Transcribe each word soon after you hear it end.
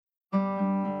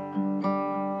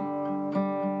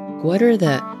what are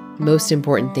the most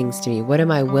important things to me? What am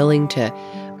I willing to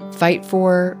fight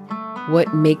for?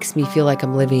 What makes me feel like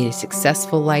I'm living a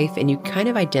successful life? And you kind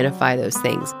of identify those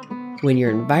things. When your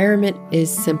environment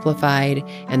is simplified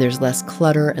and there's less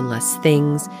clutter and less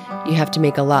things, you have to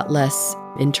make a lot less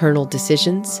internal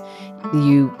decisions.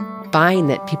 You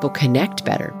find that people connect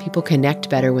better. People connect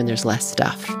better when there's less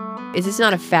stuff. This is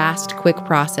not a fast, quick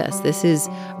process. This is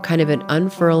kind of an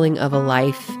unfurling of a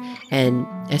life and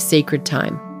a sacred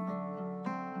time.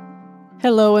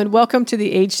 Hello, and welcome to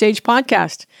the Age Sage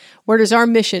podcast, where it is our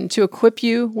mission to equip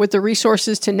you with the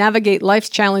resources to navigate life's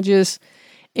challenges,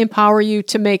 empower you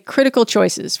to make critical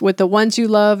choices with the ones you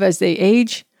love as they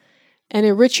age, and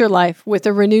enrich your life with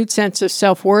a renewed sense of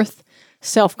self-worth,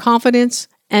 self-confidence,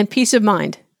 and peace of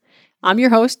mind. I'm your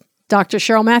host, Dr.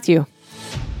 Cheryl Matthew.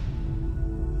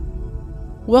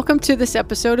 Welcome to this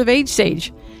episode of Age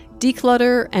Sage,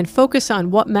 Declutter and Focus on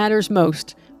What Matters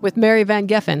Most with Mary Van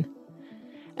Geffen.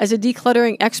 As a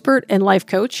decluttering expert and life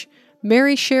coach,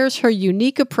 Mary shares her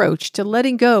unique approach to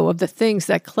letting go of the things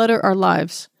that clutter our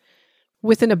lives.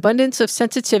 With an abundance of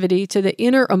sensitivity to the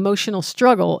inner emotional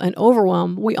struggle and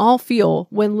overwhelm we all feel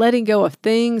when letting go of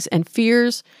things and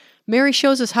fears, Mary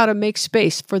shows us how to make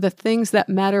space for the things that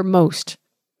matter most.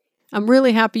 I'm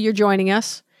really happy you're joining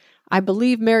us. I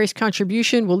believe Mary's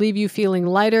contribution will leave you feeling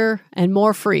lighter and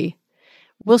more free.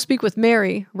 We'll speak with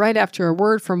Mary right after a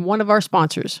word from one of our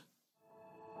sponsors.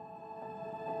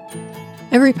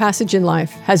 Every passage in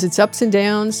life has its ups and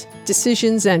downs,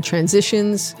 decisions and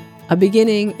transitions, a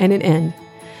beginning and an end.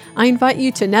 I invite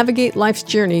you to navigate life's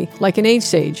journey like an age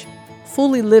sage,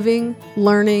 fully living,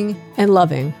 learning, and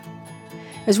loving.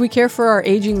 As we care for our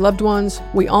aging loved ones,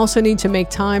 we also need to make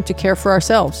time to care for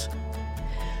ourselves.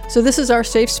 So this is our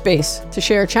safe space to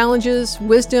share challenges,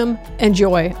 wisdom, and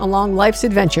joy along life's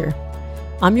adventure.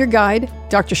 I'm your guide,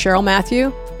 Dr. Cheryl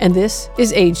Matthew, and this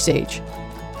is Age Sage.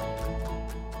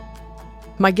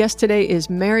 My guest today is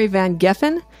Mary Van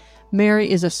Geffen. Mary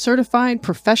is a certified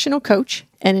professional coach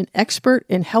and an expert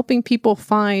in helping people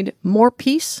find more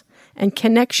peace and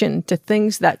connection to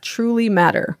things that truly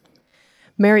matter.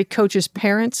 Mary coaches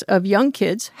parents of young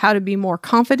kids how to be more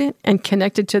confident and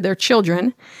connected to their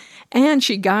children, and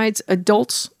she guides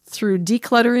adults through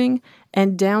decluttering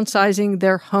and downsizing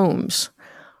their homes.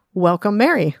 Welcome,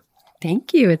 Mary.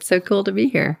 Thank you. It's so cool to be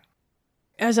here.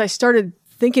 As I started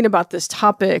thinking about this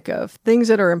topic of things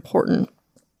that are important,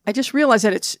 I just realized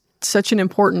that it's such an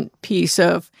important piece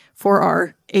for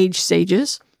our age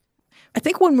sages. I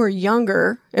think when we're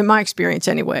younger, in my experience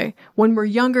anyway, when we're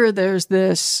younger, there's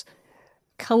this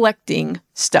collecting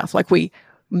stuff. Like we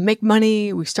make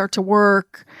money, we start to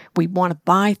work, we want to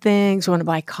buy things, we want to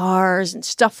buy cars and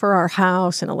stuff for our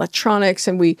house and electronics.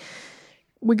 And we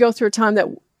go through a time that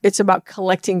it's about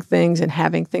collecting things and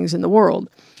having things in the world.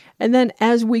 And then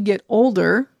as we get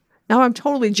older, now I'm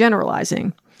totally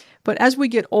generalizing, but as we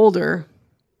get older,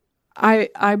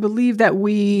 I believe that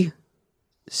we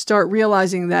start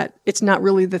realizing that it's not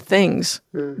really the things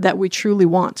that we truly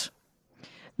want.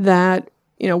 That,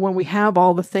 when we have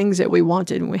all the things that we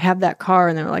wanted and we have that car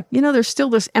and they're like, there's still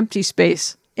this empty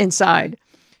space inside.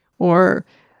 Or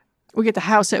we get the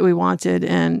house that we wanted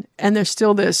and there's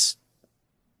still this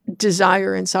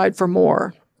desire inside for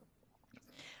more.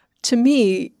 To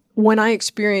me, when I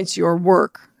experience your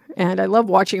work, and I love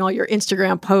watching all your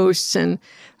Instagram posts and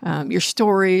your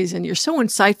stories, and you're so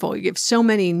insightful. You give so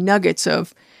many nuggets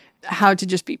of how to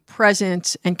just be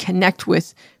present and connect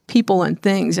with people and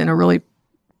things in a really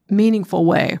meaningful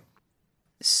way.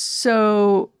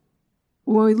 So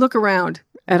when we look around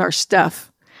at our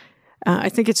stuff, I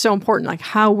think it's so important, like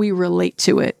how we relate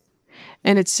to it.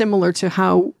 And it's similar to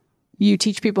how you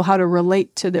teach people how to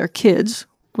relate to their kids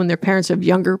when they're parents of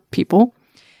younger people.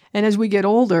 And as we get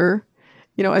older,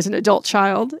 as an adult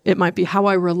child, it might be how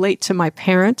I relate to my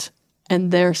parent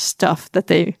and their stuff that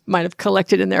they might have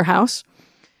collected in their house.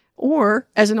 Or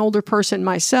as an older person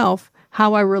myself,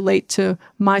 how I relate to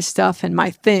my stuff and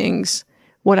my things,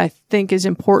 what I think is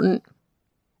important,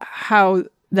 how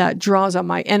that draws on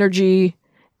my energy,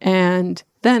 and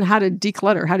then how to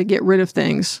declutter, how to get rid of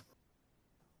things.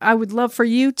 I would love for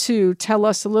you to tell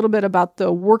us a little bit about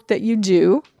the work that you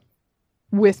do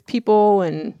with people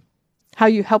and how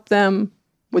you help them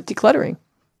with decluttering.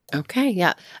 Okay,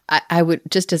 yeah. I would,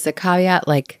 just as a caveat,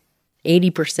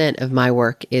 80% of my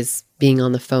work is being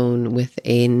on the phone with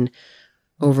an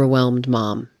overwhelmed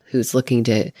mom who's looking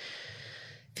to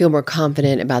feel more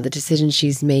confident about the decisions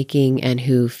she's making and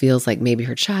who feels like maybe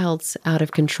her child's out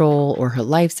of control or her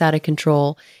life's out of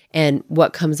control. And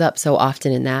what comes up so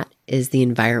often in that is the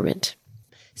environment.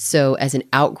 So as an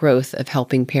outgrowth of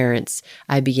helping parents,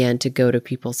 I began to go to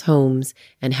people's homes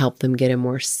and help them get a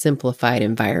more simplified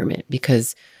environment,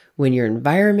 because when your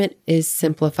environment is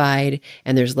simplified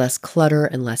and there's less clutter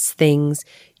and less things,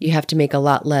 you have to make a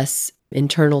lot less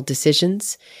internal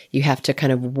decisions. You have to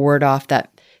kind of ward off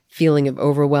that feeling of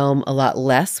overwhelm a lot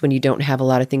less when you don't have a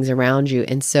lot of things around you.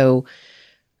 And so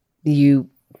you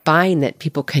find that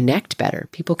people connect better.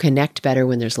 People connect better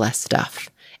when there's less stuff.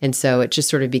 And so it just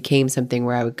sort of became something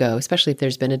where I would go, especially if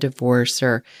there's been a divorce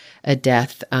or a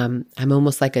death. I'm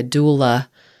almost like a doula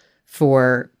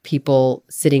for people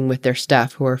sitting with their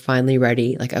stuff who are finally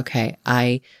ready. Like, okay,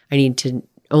 I need to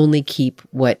only keep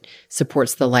what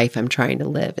supports the life I'm trying to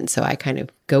live. And so I kind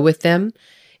of go with them,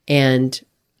 and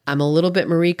I'm a little bit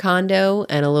Marie Kondo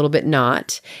and a little bit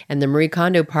not. And the Marie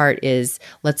Kondo part is,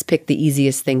 let's pick the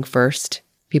easiest thing first.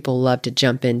 People love to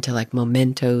jump into like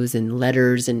mementos and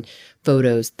letters and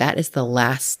photos. That is the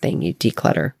last thing you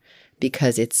declutter,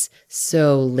 because it's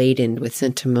so laden with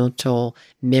sentimental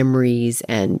memories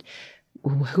and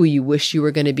who you wish you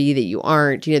were going to be that you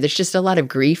aren't. You know, there's just a lot of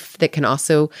grief that can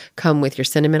also come with your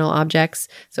sentimental objects.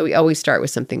 So we always start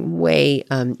with something way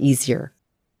easier.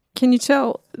 Can you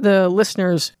tell the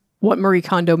listeners what Marie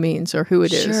Kondo means or who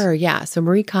it is? Sure, yeah. So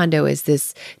Marie Kondo is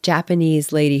this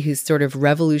Japanese lady who's sort of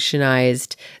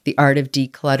revolutionized the art of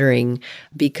decluttering,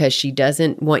 because she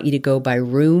doesn't want you to go by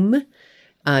room.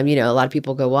 A lot of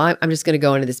people go, well, I'm just going to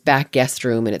go into this back guest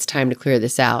room and it's time to clear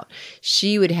this out.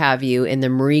 She would have you, in the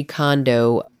Marie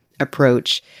Kondo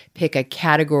approach, pick a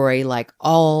category like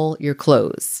all your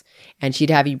clothes. And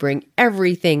she'd have you bring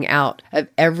everything out of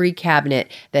every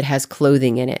cabinet that has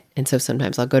clothing in it. And so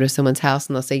sometimes I'll go to someone's house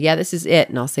and they'll say, yeah, this is it.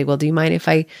 And I'll say, well, do you mind if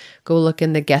I go look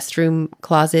in the guest room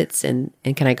closets and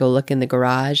can I go look in the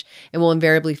garage? And we'll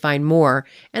invariably find more.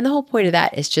 And the whole point of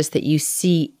that is just that you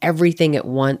see everything at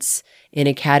once in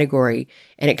a category,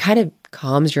 and it kind of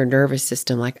calms your nervous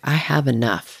system. Like, I have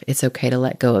enough. It's okay to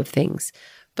let go of things.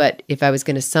 But if I was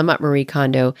going to sum up Marie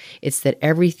Kondo, it's that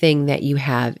everything that you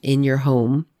have in your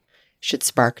home should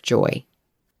spark joy.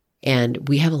 And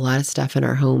we have a lot of stuff in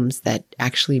our homes that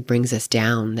actually brings us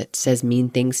down, that says mean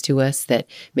things to us, that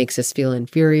makes us feel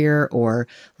inferior, or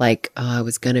like, oh, I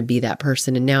was going to be that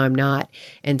person and now I'm not.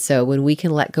 And so when we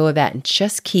can let go of that and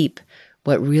just keep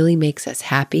what really makes us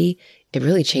happy, it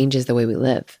really changes the way we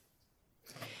live.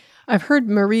 I've heard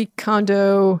Marie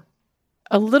Kondo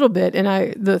a little bit,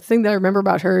 and the thing that I remember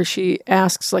about her is she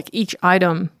asks, like, each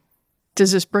item,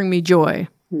 does this bring me joy?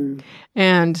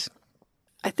 And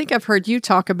I think I've heard you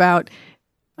talk about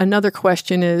another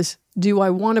question is, do I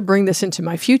want to bring this into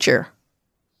my future?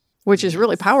 Which is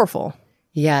really powerful.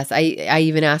 Yes. I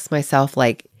even ask myself,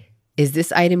 like, is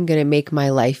this item going to make my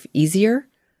life easier?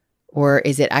 Or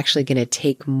is it actually going to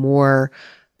take more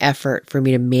effort for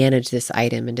me to manage this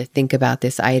item and to think about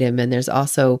this item? And there's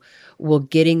also, will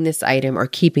getting this item or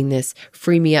keeping this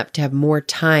free me up to have more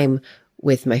time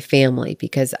with my family?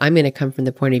 Because I'm going to come from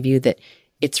the point of view that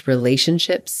it's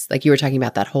relationships. Like you were talking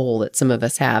about that hole that some of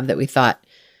us have, that we thought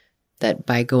that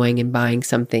by going and buying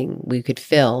something we could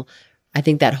fill. I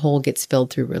think that hole gets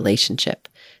filled through relationship.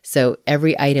 So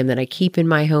every item that I keep in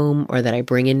my home or that I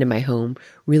bring into my home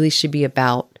really should be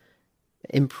about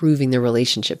improving the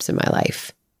relationships in my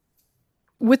life.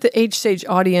 With the Age Sage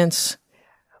audience,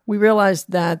 we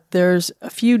realized that there's a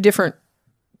few different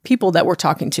people that we're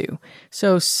talking to.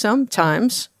 So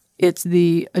sometimes it's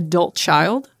the adult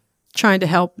child trying to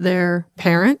help their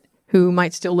parent who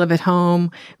might still live at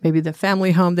home, maybe the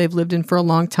family home they've lived in for a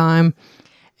long time.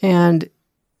 And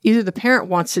either the parent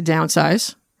wants to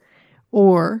downsize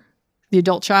or the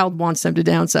adult child wants them to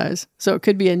downsize. So it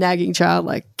could be a nagging child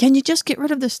like, can you just get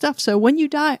rid of this stuff so when you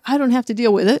die, I don't have to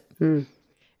deal with it?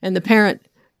 And the parent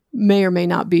may or may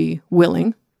not be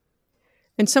willing.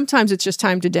 And sometimes it's just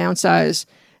time to downsize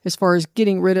as far as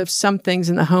getting rid of some things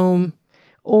in the home,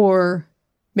 or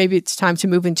maybe it's time to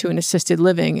move into an assisted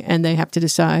living and they have to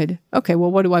decide, okay,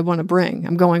 well, what do I want to bring?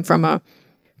 I'm going from a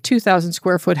 2,000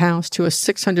 square foot house to a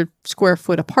 600 square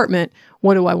foot apartment.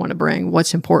 What do I want to bring?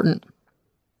 What's important?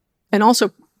 And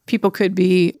also, people could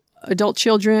be adult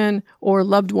children or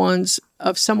loved ones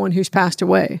of someone who's passed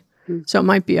away. So it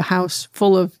might be a house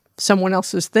full of someone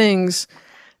else's things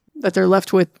that they're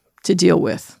left with to deal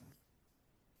with.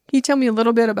 Can you tell me a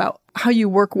little bit about how you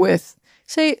work with,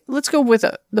 say, let's go with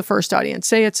the first audience.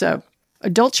 Say it's a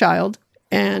adult child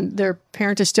and their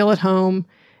parent is still at home,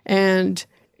 and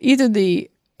either the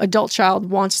adult child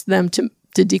wants them to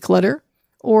declutter,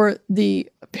 or the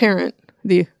parent,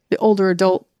 the older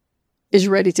adult, is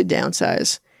ready to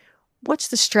downsize. What's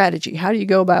the strategy? How do you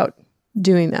go about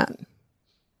doing that?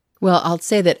 Well, I'll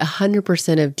say that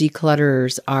 100% of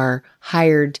declutterers are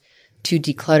hired to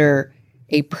declutter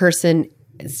a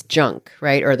person's junk,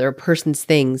 right? Or their person's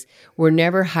things. We're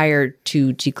never hired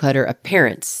to declutter a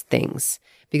parent's things,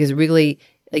 because really,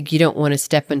 like, you don't want to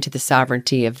step into the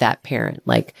sovereignty of that parent.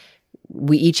 Like,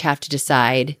 we each have to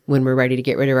decide when we're ready to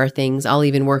get rid of our things. I'll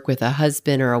even work with a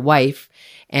husband or a wife.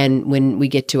 And when we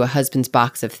get to a husband's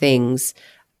box of things,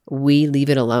 we leave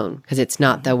it alone because it's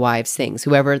not the wife's things.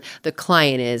 Whoever the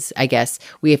client is, I guess,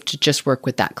 we have to just work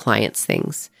with that client's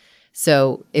things.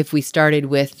 So if we started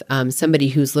with somebody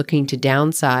who's looking to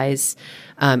downsize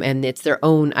and it's their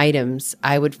own items,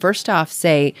 I would first off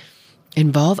say,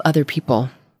 involve other people.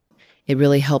 It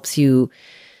really helps you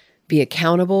be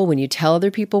accountable when you tell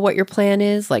other people what your plan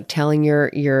is, like telling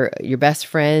your best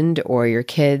friend or your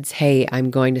kids, hey,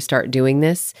 I'm going to start doing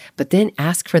this, but then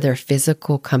ask for their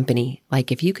physical company.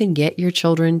 Like, if you can get your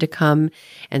children to come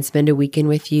and spend a weekend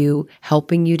with you,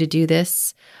 helping you to do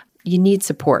this, you need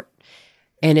support.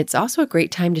 And it's also a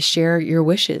great time to share your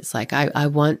wishes. Like, I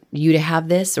want you to have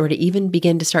this, or to even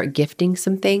begin to start gifting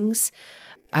some things.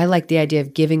 I like the idea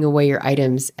of giving away your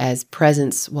items as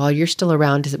presents while you're still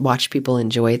around to watch people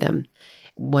enjoy them.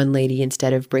 One lady,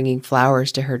 instead of bringing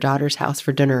flowers to her daughter's house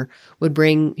for dinner, would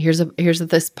bring, here's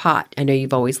this pot. I know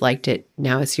you've always liked it.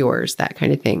 Now it's yours, that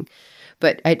kind of thing.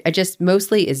 But I just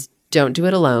mostly is don't do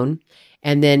it alone.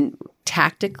 And then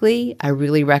tactically, I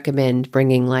really recommend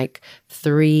bringing like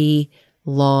 3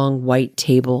 long white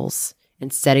tables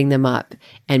and setting them up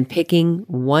and picking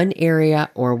one area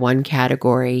or one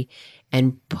category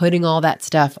and putting all that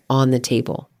stuff on the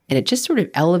table. And it just sort of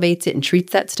elevates it and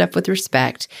treats that stuff with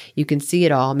respect. You can see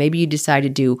it all. Maybe you decide to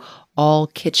do all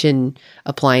kitchen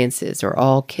appliances or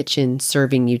all kitchen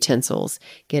serving utensils.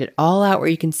 Get it all out where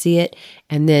you can see it.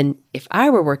 And then if I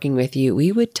were working with you,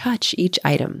 we would touch each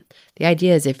item. The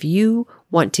idea is, if you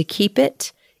want to keep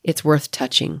it, it's worth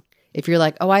touching. If you're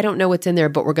like, oh, I don't know what's in there,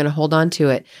 but we're going to hold on to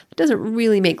it, that doesn't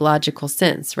really make logical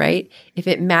sense, right? If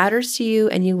it matters to you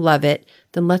and you love it,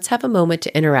 then let's have a moment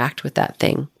to interact with that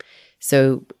thing.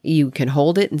 So you can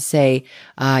hold it and say,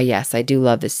 yes, I do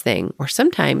love this thing. Or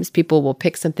sometimes people will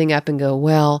pick something up and go,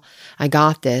 well, I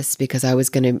got this because I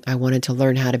wanted to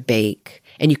learn how to bake.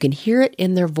 And you can hear it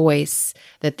in their voice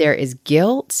that there is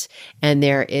guilt and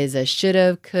there is a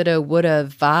shoulda, coulda, woulda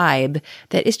vibe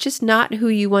that is just not who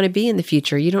you want to be in the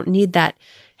future. You don't need that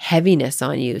heaviness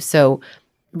on you. So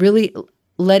really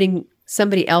letting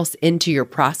somebody else into your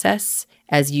process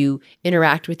as you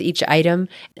interact with each item,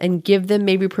 and give them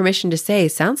maybe permission to say,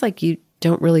 sounds like you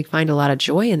don't really find a lot of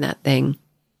joy in that thing.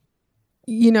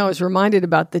 You know, I was reminded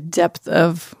about the depth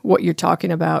of what you're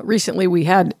talking about. Recently, we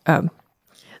had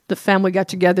the family got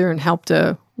together and helped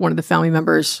one of the family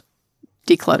members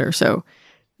declutter. So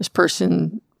this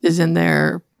person is in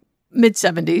their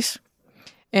mid-70s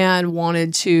and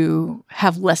wanted to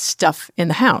have less stuff in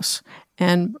the house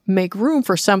and make room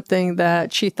for something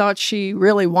that she thought she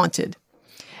really wanted.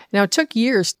 Now, it took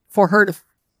years for her to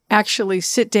actually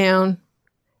sit down,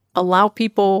 allow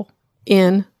people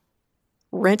in,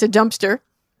 rent a dumpster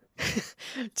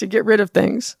to get rid of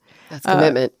things. That's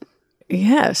commitment.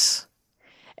 Yes.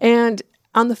 And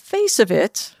on the face of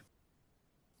it,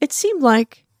 it seemed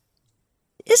like,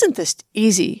 isn't this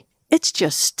easy? It's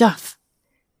just stuff.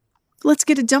 Let's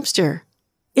get a dumpster.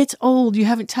 It's old. You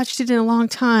haven't touched it in a long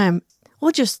time.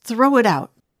 We'll just throw it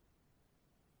out.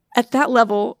 At that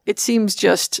level, it seems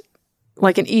just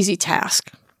like an easy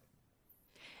task.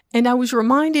 And I was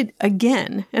reminded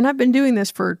again, and I've been doing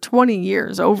this for 20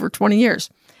 years, over 20 years.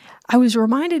 I was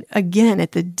reminded again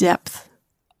at the depth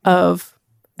of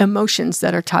emotions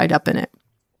that are tied up in it.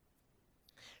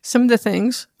 Some of the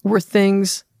things were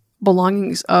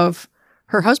belongings of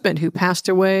her husband who passed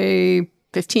away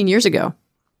 15 years ago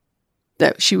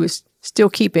that she was still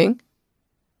keeping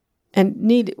and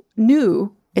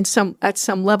knew at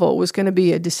some level it was going to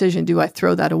be a decision. Do I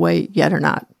throw that away yet or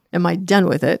not? Am I done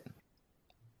with it?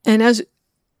 And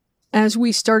as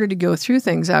we started to go through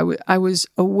things, I was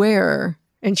aware,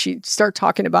 and she'd start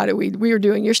talking about it. We were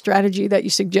doing your strategy that you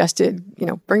suggested,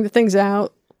 bring the things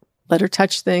out, let her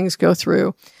touch things, go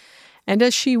through. And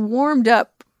as she warmed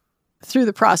up through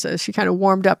the process, she kind of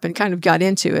warmed up and kind of got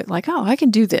into it, like, oh, I can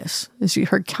do this. As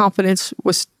her confidence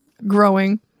was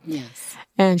growing. Yes.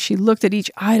 And she looked at each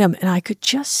item, and I could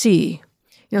just see,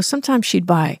 sometimes she'd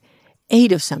buy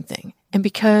 8 of something. And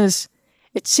because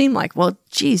it seemed like, well,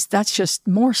 geez, that's just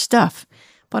more stuff.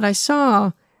 But I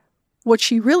saw what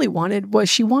she really wanted was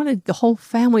she wanted the whole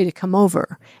family to come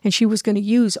over. And she was going to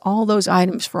use all those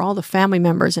items for all the family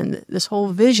members and this whole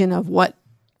vision of what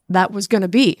that was going to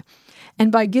be.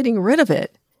 And by getting rid of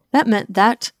it, that meant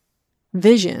that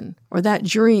vision or that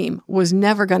dream was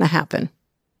never going to happen.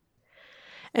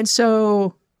 And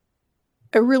so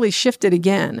it really shifted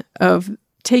again of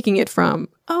taking it from,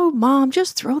 oh, mom,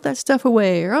 just throw that stuff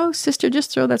away, or oh, sister,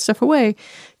 just throw that stuff away,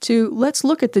 to let's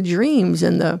look at the dreams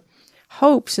and the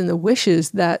hopes and the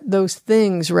wishes that those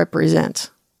things represent.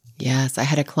 Yes, I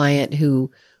had a client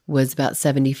who was about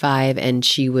 75, and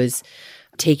she was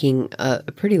taking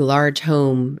a pretty large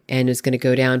home and was going to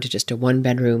go down to just a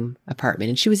 1-bedroom apartment.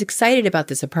 And she was excited about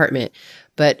this apartment,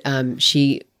 but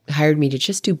she hired me to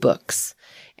just do books.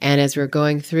 And as we were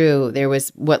going through, there was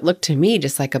what looked to me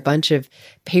just like a bunch of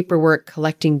paperwork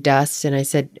collecting dust. And I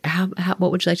said,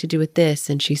 what would you like to do with this?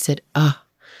 And she said, oh,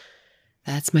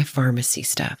 that's my pharmacy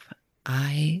stuff.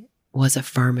 I was a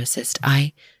pharmacist.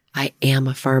 I am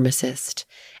a pharmacist.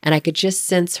 And I could just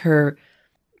sense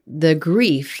the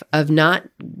grief of not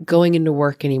going into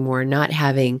work anymore, not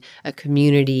having a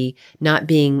community, not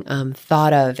being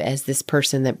thought of as this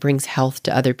person that brings health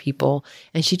to other people.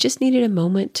 And she just needed a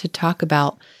moment to talk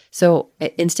about. So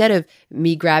instead of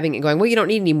me grabbing and going, well, you don't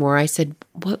need any more, I said,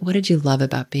 what did you love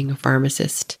about being a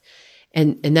pharmacist?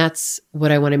 And that's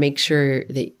what I want to make sure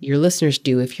that your listeners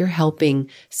do. If you're helping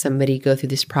somebody go through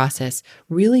this process,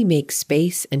 really make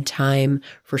space and time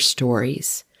for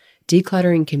stories.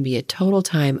 Decluttering can be a total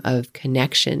time of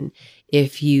connection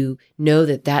if you know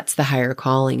that that's the higher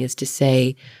calling, is to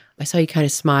say, I saw you kind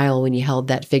of smile when you held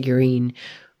that figurine.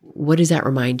 What does that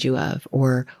remind you of?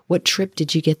 Or what trip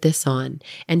did you get this on?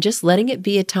 And just letting it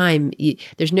be a time.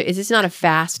 It's not a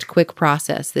fast, quick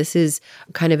process. This is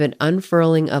kind of an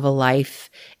unfurling of a life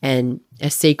and a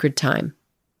sacred time.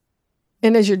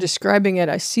 And as you're describing it,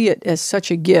 I see it as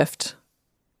such a gift.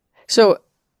 So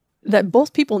that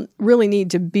both people really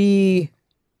need to be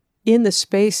in the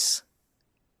space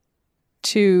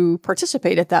to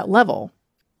participate at that level.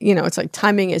 It's like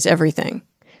timing is everything.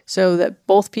 So that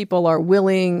both people are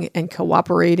willing and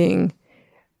cooperating,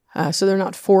 so they're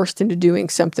not forced into doing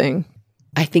something.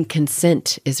 I think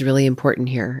consent is really important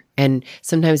here. And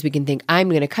sometimes we can think, I'm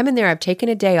going to come in there, I've taken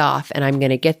a day off, and I'm going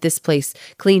to get this place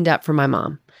cleaned up for my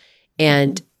mom.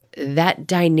 And that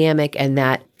dynamic and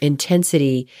that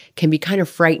intensity can be kind of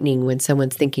frightening when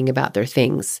someone's thinking about their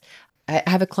things. I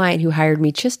have a client who hired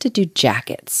me just to do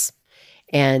jackets.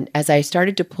 And as I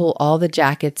started to pull all the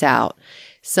jackets out,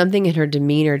 something in her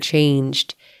demeanor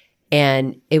changed.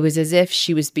 And it was as if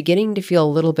she was beginning to feel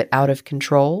a little bit out of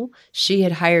control. She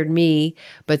had hired me,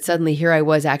 but suddenly here I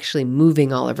was actually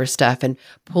moving all of her stuff and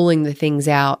pulling the things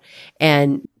out.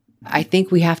 And I think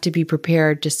we have to be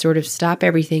prepared to sort of stop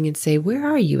everything and say, where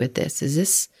are you at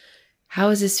this? How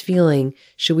is this feeling?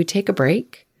 Should we take a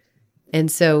break? And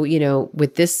so,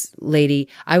 with this lady,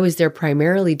 I was there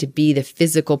primarily to be the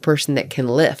physical person that can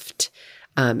lift.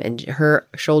 And her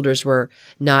shoulders were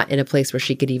not in a place where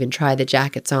she could even try the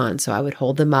jackets on. So I would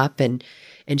hold them up, and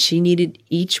she needed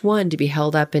each one to be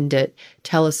held up and to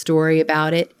tell a story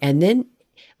about it. And then,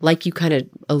 like you kind of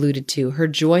alluded to, her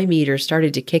joy meter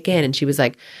started to kick in, and she was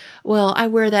like, well, I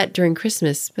wear that during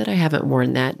Christmas, but I haven't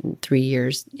worn that in 3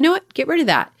 years. You know what? Get rid of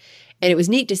that. And it was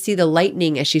neat to see the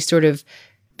lightning as she sort of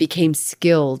became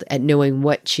skilled at knowing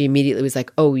what she immediately was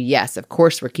like, oh, yes, of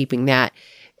course we're keeping that.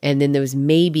 And then those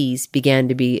maybes began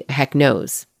to be heck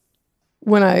no's.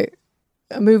 When I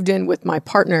moved in with my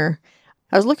partner,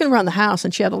 I was looking around the house,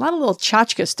 and she had a lot of little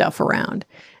tchotchke stuff around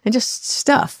and just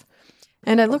stuff.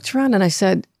 And I looked around and I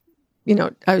said,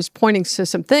 I was pointing to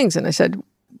some things, and I said,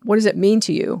 what does it mean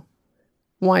to you?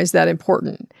 Why is that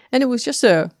important? And it was just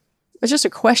a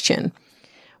question.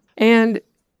 And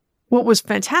what was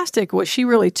fantastic was she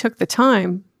really took the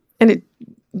time, and it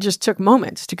just took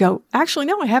moments to go, actually,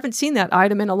 no, I haven't seen that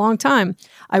item in a long time.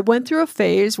 I went through a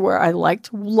phase where I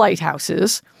liked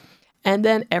lighthouses, and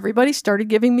then everybody started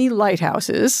giving me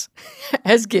lighthouses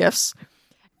as gifts.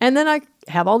 And then I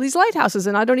have all these lighthouses,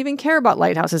 and I don't even care about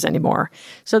lighthouses anymore.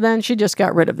 So then she just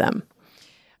got rid of them.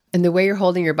 And the way you're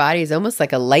holding your body is almost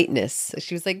like a lightness.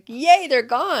 She was like, yay, they're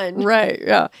gone. Right,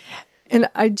 yeah. And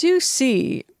I do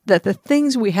see that the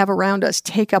things we have around us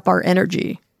take up our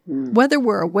energy, whether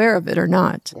we're aware of it or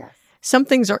not. Yes. Some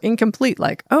things are incomplete,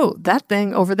 like, oh, that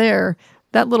thing over there,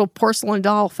 that little porcelain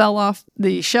doll fell off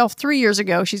the shelf 3 years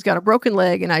ago. She's got a broken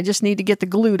leg, and I just need to get the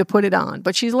glue to put it on.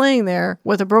 But she's laying there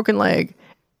with a broken leg,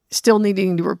 still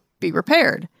needing to be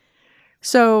repaired.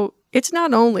 So it's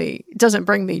not only, it doesn't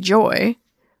bring me joy,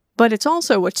 but it's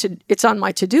also it's on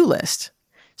my to-do list.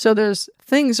 So there's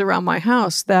things around my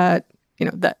house that,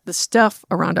 that the stuff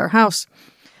around our house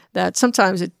that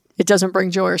sometimes it doesn't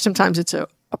bring joy, or sometimes it's a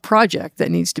project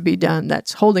that needs to be done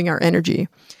that's holding our energy.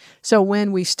 So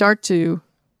when we start to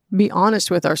be honest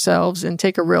with ourselves and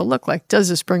take a real look, like, does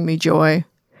this bring me joy?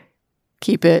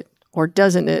 Keep it. Or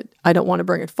doesn't it? I don't want to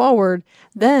bring it forward.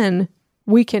 Then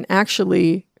we can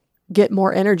actually get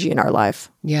more energy in our life.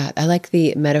 Yeah, I like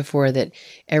the metaphor that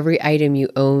every item you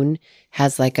own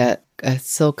has like a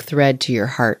silk thread to your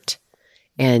heart,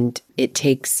 and it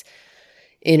takes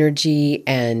energy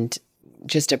and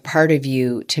just a part of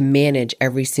you to manage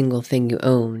every single thing you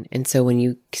own. And so when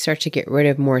you start to get rid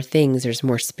of more things, there's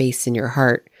more space in your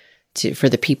heart for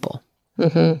the people.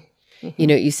 You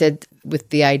know, you said with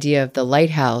the idea of the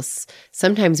lighthouse,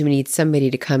 sometimes we need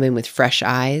somebody to come in with fresh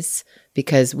eyes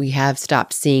because we have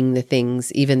stopped seeing the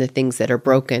things, even the things that are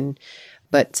broken,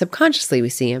 but subconsciously we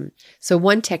see them. So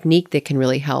one technique that can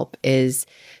really help is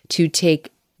to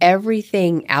take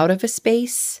everything out of a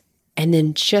space and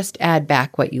then just add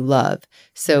back what you love.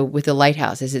 So with the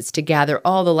lighthouses, it's to gather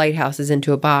all the lighthouses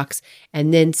into a box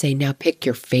and then say, now pick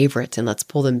your favorites and let's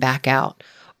pull them back out.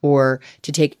 Or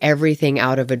to take everything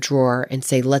out of a drawer and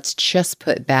say, let's just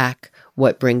put back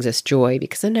what brings us joy.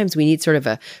 Because sometimes we need sort of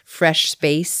a fresh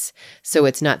space so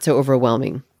it's not so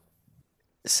overwhelming.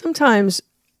 Sometimes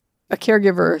a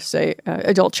caregiver, say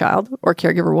adult child or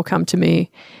caregiver, will come to me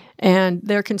and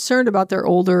they're concerned about their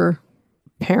older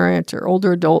parent or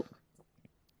older adult,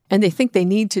 and they think they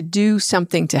need to do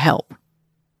something to help.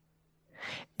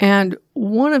 And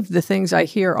one of the things I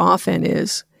hear often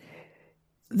is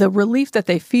the relief that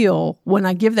they feel when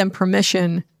I give them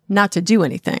permission not to do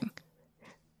anything.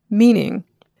 Meaning,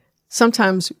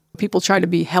 sometimes people try to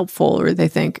be helpful, or they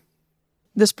think,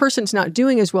 this person's not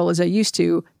doing as well as I used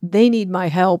to. They need my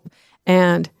help,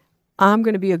 and I'm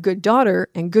going to be a good daughter,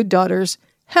 and good daughters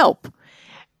help.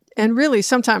 And really,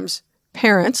 sometimes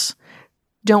parents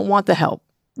don't want the help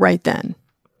right then.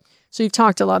 So you've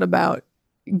talked a lot about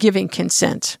giving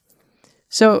consent.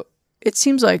 So it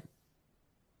seems like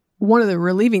one of the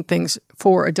relieving things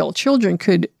for adult children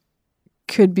could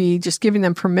be just giving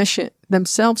them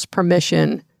themselves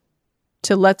permission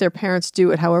to let their parents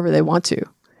do it however they want to.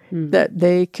 That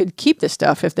they could keep the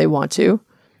stuff if they want to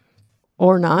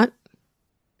or not.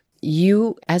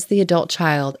 You, as the adult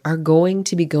child, are going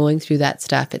to be going through that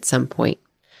stuff at some point.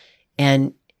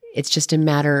 And it's just a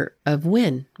matter of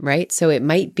when, right? So it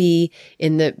might be,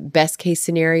 in the best case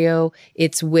scenario,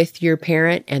 it's with your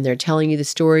parent and they're telling you the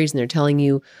stories and they're telling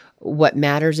you what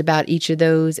matters about each of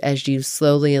those as you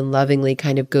slowly and lovingly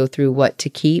kind of go through what to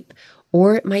keep.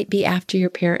 Or it might be after your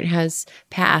parent has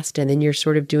passed and then you're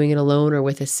sort of doing it alone or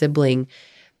with a sibling.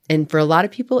 And for a lot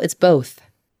of people, it's both.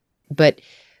 But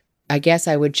I guess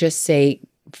I would just say,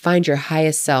 find your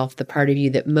highest self, the part of you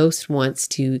that most wants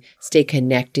to stay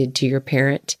connected to your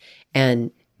parent.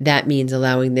 And that means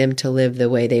allowing them to live the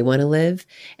way they want to live.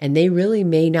 And they really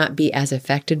may not be as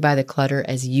affected by the clutter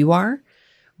as you are.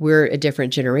 We're a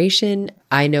different generation.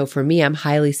 I know for me, I'm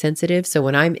highly sensitive. So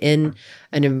when I'm in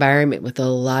an environment with a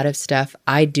lot of stuff,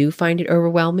 I do find it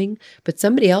overwhelming. But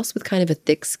somebody else with kind of a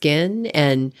thick skin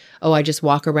and, I just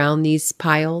walk around these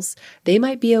piles, they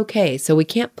might be okay. So we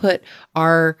can't put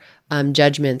our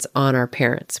judgments on our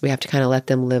parents. We have to kind of let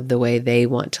them live the way they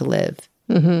want to live.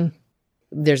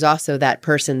 There's also that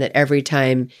person that every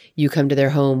time you come to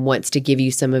their home wants to give you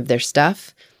some of their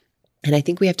stuff. And I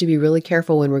think we have to be really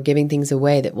careful when we're giving things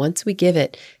away, that once we give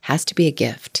it, has to be a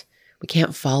gift. We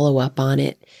can't follow up on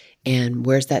it. And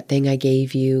where's that thing I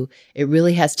gave you? It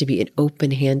really has to be an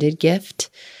open-handed gift.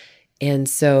 And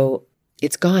so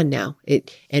it's gone now.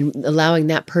 And allowing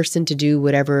that person to do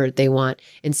whatever they want.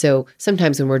 And so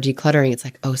sometimes when we're decluttering, it's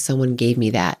like, someone gave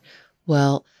me that.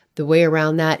 Well, the way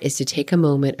around that is to take a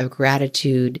moment of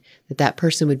gratitude that that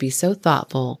person would be so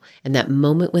thoughtful, and that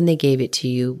moment when they gave it to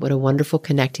you, what a wonderful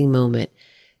connecting moment.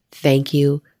 Thank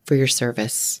you for your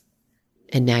service.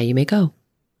 And now you may go.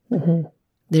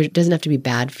 There doesn't have to be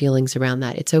bad feelings around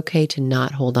that. It's okay to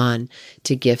not hold on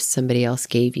to gifts somebody else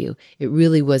gave you. It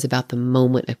really was about the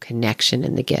moment of connection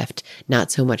in the gift, not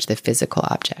so much the physical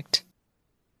object.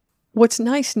 What's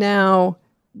nice now,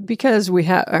 because we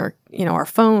have our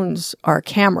phones are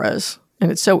cameras,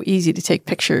 and it's so easy to take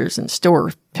pictures and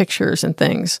store pictures and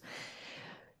things,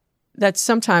 that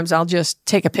sometimes I'll just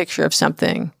take a picture of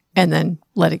something and then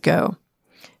let it go.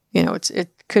 It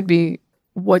could be,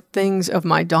 what things of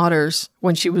my daughter's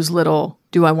when she was little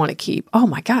do I want to keep? Oh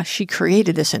my gosh, she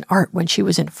created this in art when she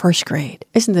was in first grade.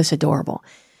 Isn't this adorable?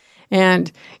 And,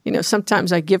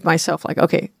 sometimes I give myself like,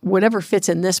 okay, whatever fits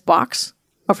in this box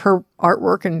of her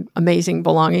artwork and amazing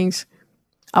belongings,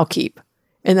 I'll keep.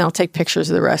 And then I'll take pictures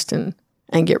of the rest and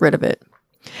get rid of it.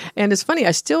 And it's funny,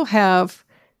 I still have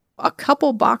a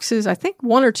couple boxes, I think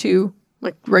one or two,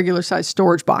 like regular size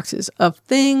storage boxes of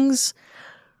things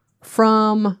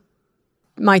from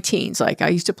my teens. Like I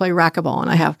used to play racquetball, and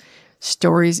I have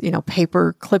stories,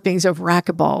 paper clippings of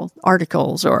racquetball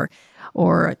articles, or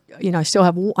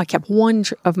I kept one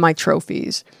of my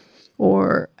trophies,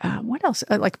 or what else?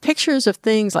 Like pictures of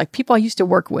things like people I used to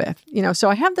work with,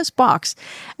 So I have this box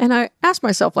and I asked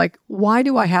myself, like, why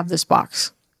do I have this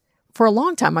box? For a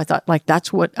long time, I thought, like,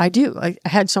 that's what I do. I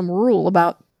had some rule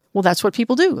about, well, that's what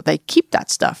people do. They keep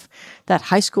that stuff. That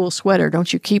high school sweater,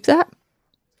 don't you keep that?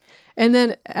 And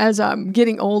then as I'm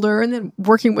getting older and then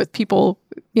working with people,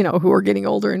 who are getting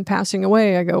older and passing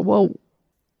away, I go, well,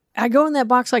 I go in that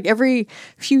box like every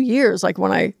few years, like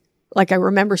when I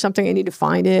remember something, I need to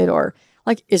find it, or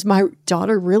like, is my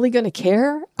daughter really going to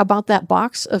care about that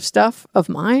box of stuff of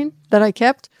mine that I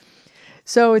kept?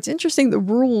 So it's interesting the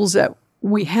rules that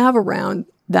we have around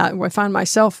that, I find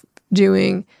myself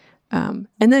doing, and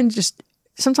then just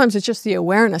sometimes it's just the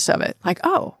awareness of it. Like,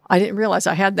 oh, I didn't realize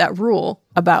I had that rule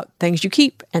about things you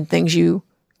keep and things you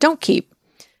don't keep.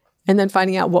 And then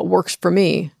finding out what works for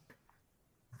me.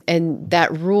 And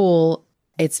that rule,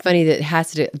 it's funny that it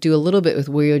has to do a little bit with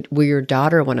where your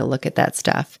daughter want to look at that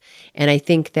stuff. And I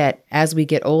think that as we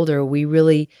get older, we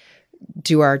really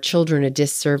do our children a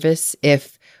disservice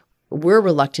if we're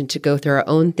reluctant to go through our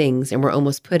own things and we're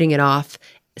almost putting it off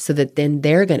so that then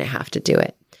they're going to have to do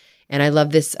it. And I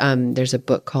love this. There's a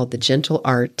book called The Gentle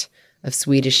Art of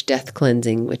Swedish Death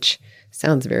Cleansing, which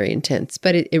sounds very intense,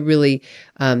 but it really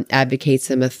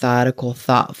advocates a methodical,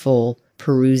 thoughtful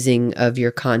perusing of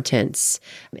your contents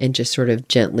and just sort of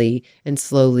gently and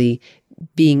slowly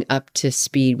being up to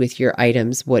speed with your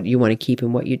items, what you want to keep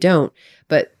and what you don't.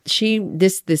 But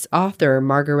this author,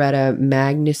 Margareta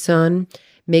Magnusson,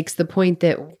 makes the point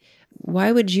that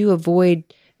why would you avoid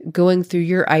going through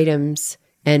your items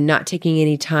and not taking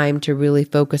any time to really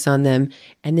focus on them,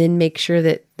 and then make sure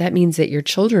that means that your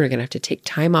children are going to have to take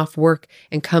time off work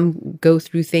and come go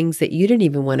through things that you didn't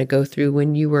even want to go through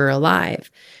when you were alive.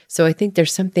 So I think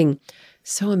there's something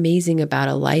so amazing about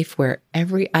a life where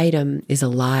every item is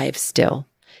alive still.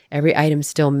 Every item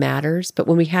still matters. But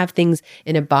when we have things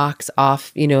in a box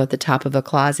off, at the top of a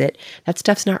closet, that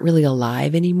stuff's not really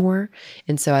alive anymore.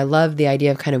 And so I love the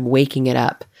idea of kind of waking it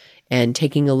up and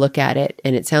taking a look at it.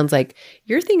 And it sounds like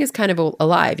your thing is kind of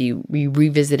alive. You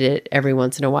revisit it every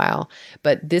once in a while.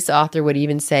 But this author would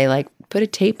even say, like, put a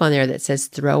tape on there that says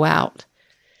throw out,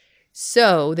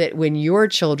 so that when your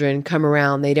children come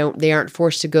around, they aren't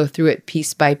forced to go through it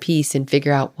piece by piece and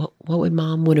figure out what would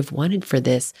mom would have wanted for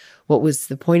this? What was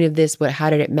the point of this? How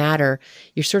did it matter?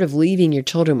 You're sort of leaving your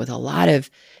children with a lot of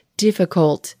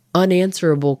difficult,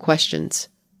 unanswerable questions.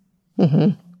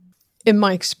 Mm-hmm. In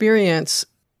my experience,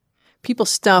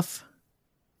 people's stuff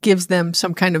gives them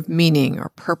some kind of meaning or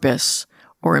purpose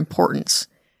or importance.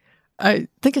 I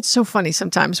think it's so funny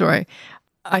sometimes where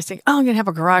I think, oh, I'm going to have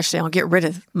a garage sale. I'll get rid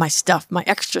of my stuff, my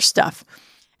extra stuff.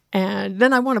 And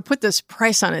then I want to put this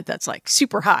price on it that's like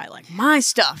super high. Like, my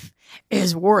stuff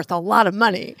is worth a lot of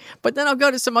money. But then I'll go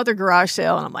to some other garage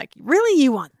sale and I'm like, really?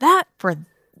 You want that for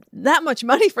that much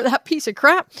money for that piece of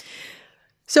crap?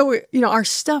 So, our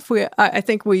stuff, I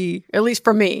think at least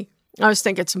for me, I always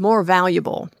think it's more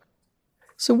valuable.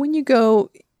 So when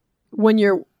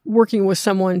you're working with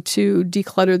someone to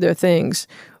declutter their things,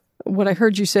 what I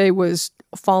heard you say was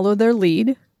follow their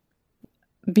lead,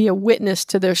 be a witness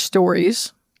to their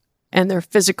stories and their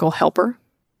physical helper,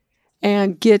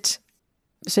 and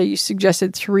say you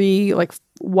suggested 3 like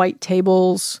white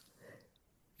tables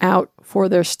out for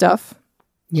their stuff.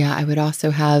 Yeah, I would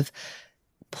also have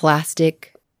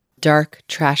plastic, dark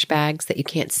trash bags that you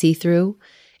can't see through,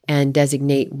 and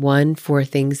designate one for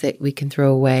things that we can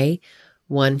throw away,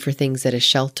 one for things that a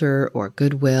shelter or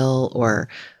Goodwill or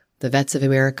the Vets of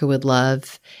America would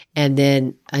love, and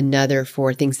then another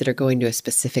for things that are going to a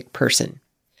specific person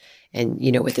and,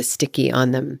 with a sticky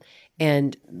on them.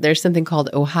 And there's something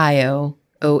called Ohio,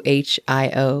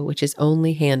 OHIO, which is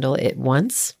only handle it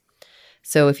once.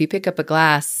 So if you pick up a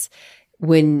glass,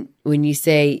 when you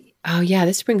say, oh yeah,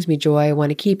 this brings me joy, I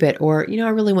want to keep it, or, I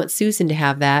really want Susan to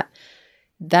have that,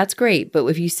 that's great. But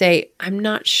if you say, I'm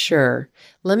not sure,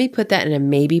 let me put that in a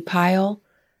maybe pile,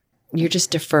 you're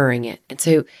just deferring it. And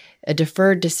so a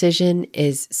deferred decision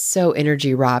is so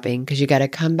energy robbing because you got to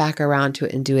come back around to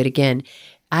it and do it again.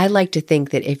 I like to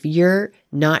think that if you're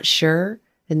not sure,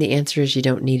 then the answer is you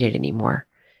don't need it anymore.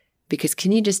 Because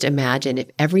can you just imagine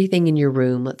if everything in your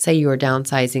room, let's say you are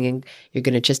downsizing and you're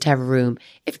going to just have a room,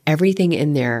 if everything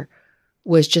in there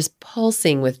was just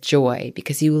pulsing with joy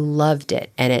because you loved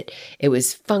it and it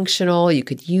was functional, you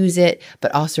could use it,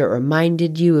 but also it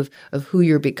reminded you of who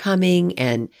you're becoming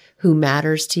and who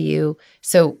matters to you.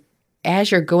 So as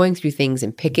you're going through things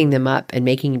and picking them up and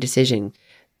making a decision,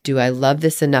 do I love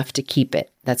this enough to keep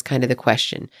it? That's kind of the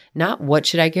question. Not what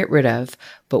should I get rid of,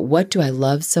 but what do I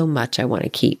love so much I want to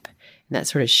keep? And that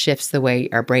sort of shifts the way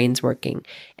our brain's working.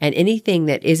 And anything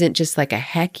that isn't just like a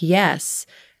heck yes,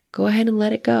 go ahead and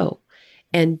let it go.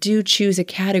 And do choose a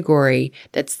category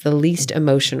that's the least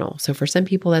emotional. So for some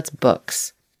people, that's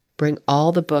books. Bring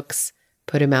all the books,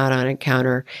 put them out on a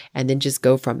counter, and then just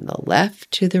go from the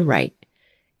left to the right.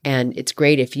 And it's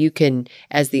great if you can,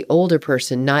 as the older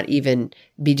person, not even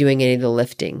be doing any of the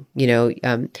lifting.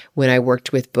 When I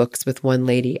worked with books with one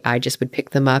lady, I just would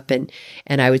pick them up and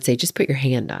I would say, just put your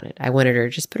hand on it. I wanted her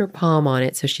to just put her palm on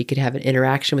it so she could have an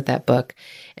interaction with that book.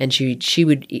 And she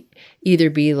would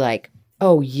either be like,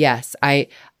 oh, yes, I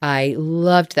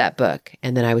loved that book.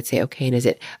 And then I would say, okay, and is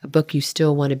it a book you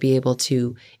still want to be able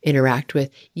to interact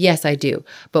with? Yes, I do.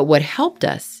 But what helped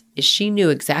us is she knew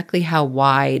exactly how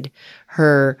wide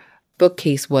her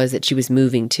bookcase was that she was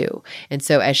moving to. And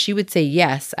so as she would say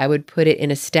yes, I would put it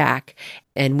in a stack.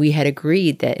 And we had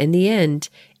agreed that in the end,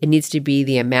 it needs to be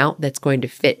the amount that's going to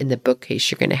fit in the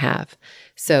bookcase you're going to have.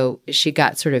 So she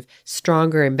got sort of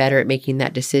stronger and better at making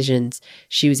that decisions.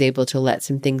 She was able to let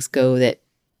some things go that,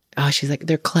 she's like,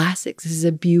 they're classics. This is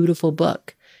a beautiful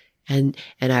book. And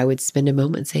I would spend a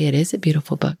moment and say, it is a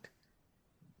beautiful book.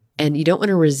 And you don't want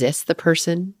to resist the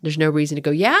person. There's no reason to go,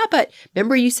 yeah, but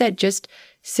remember you said just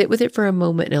sit with it for a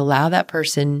moment and allow that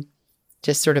person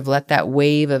just sort of let that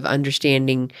wave of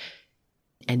understanding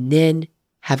and then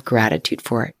have gratitude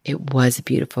for it. It was a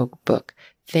beautiful book.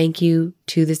 Thank you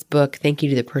to this book. Thank you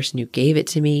to the person who gave it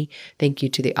to me. Thank you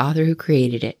to the author who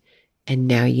created it. And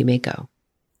now you may go.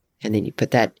 And then you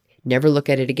put that, never look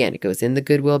at it again. It goes in the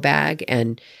Goodwill bag,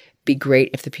 and be great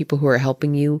if the people who are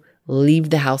helping you leave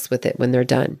the house with it when they're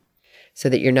done so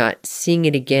that you're not seeing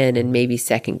it again and maybe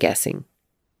second guessing.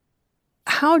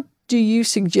 How do you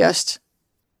suggest,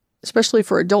 especially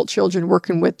for adult children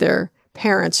working with their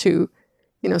parents who,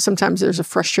 sometimes there's a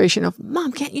frustration of,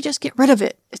 Mom, can't you just get rid of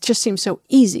it? It just seems so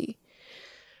easy.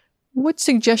 What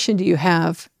suggestion do you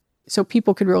have so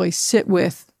people could really sit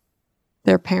with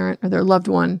their parent or their loved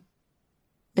one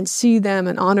and see them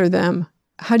and honor them?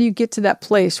 How do you get to that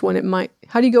place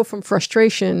how do you go from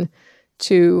frustration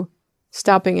to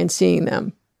stopping and seeing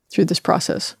them through this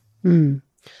process?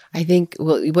 I think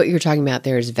what you're talking about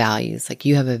there is values. Like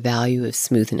you have a value of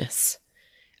smoothness.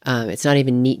 It's not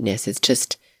even neatness. It's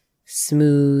just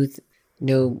smooth,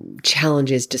 no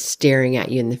challenges just staring at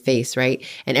you in the face, right?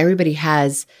 And everybody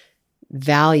has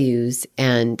values,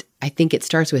 and I think it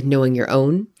starts with knowing your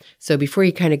own. So before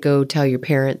you kind of go tell your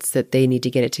parents that they need to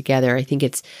get it together, I think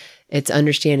it's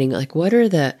understanding, like, what are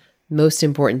the most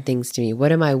important things to me?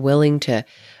 What am I willing to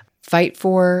fight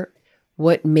for?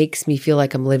 What makes me feel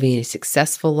like I'm living a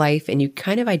successful life? And you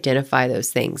kind of identify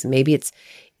those things. Maybe it's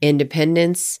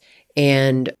independence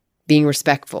and being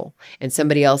respectful. And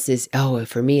somebody else is,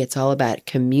 for me, it's all about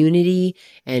community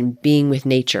and being with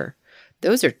nature.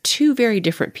 Those are two very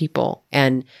different people.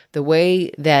 And the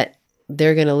way that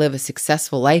they're going to live a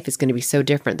successful life is going to be so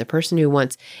different. The person who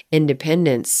wants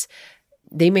independence,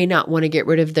 they may not want to get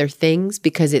rid of their things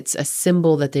because it's a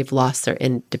symbol that they've lost their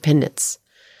independence.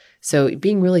 So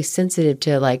being really sensitive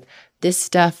to like this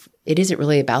stuff, it isn't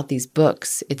really about these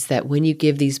books. It's that when you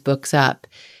give these books up,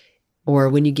 or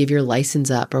when you give your license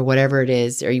up, or whatever it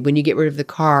is, or when you get rid of the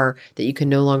car that you can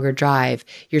no longer drive,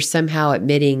 you're somehow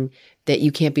admitting that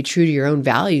you can't be true to your own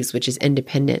values, which is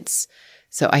independence.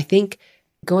 So I think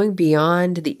going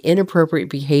beyond the inappropriate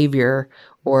behavior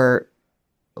or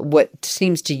what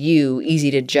seems to you easy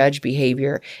to judge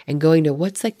behavior and going to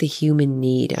what's like the human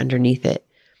need underneath it.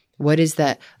 What is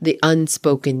the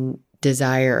unspoken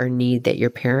desire or need that your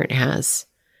parent has?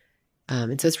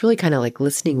 And so it's really kind of like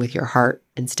listening with your heart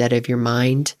instead of your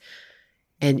mind.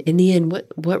 And in the end,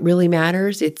 what really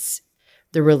matters, it's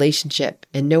the relationship,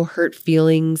 and no hurt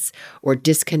feelings or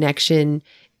disconnection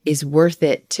is worth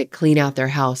it to clean out their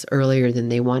house earlier than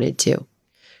they wanted to.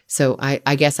 So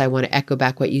I guess I want to echo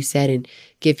back what you said and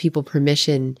give people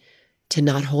permission to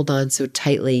not hold on so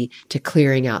tightly to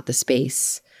clearing out the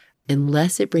space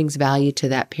unless it brings value to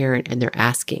that parent and they're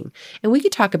asking. And we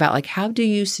could talk about like, how do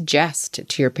you suggest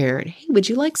to your parent, hey, would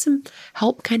you like some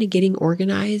help kind of getting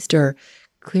organized or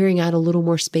clearing out a little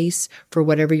more space for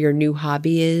whatever your new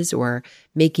hobby is, or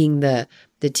making the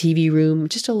TV room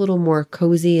just a little more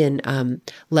cozy and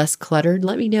less cluttered?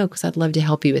 Let me know, because I'd love to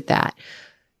help you with that.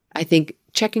 I think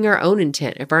checking our own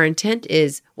intent. If our intent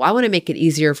is, well, I want to make it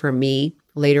easier for me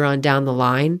later on down the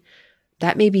line,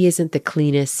 that maybe isn't the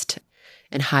cleanest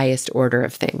and highest order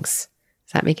of things.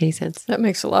 Does that make any sense? That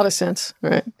makes a lot of sense,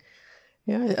 right?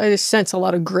 Yeah, I just sense a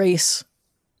lot of grace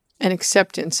and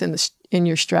acceptance in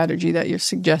your strategy that you're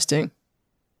suggesting.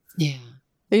 Yeah.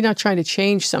 You're not trying to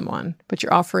change someone, but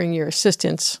you're offering your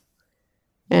assistance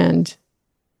and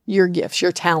your gifts,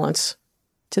 your talents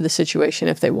to the situation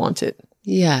if they want it.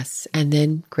 Yes. And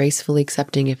then gracefully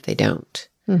accepting if they don't.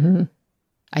 Mm-hmm.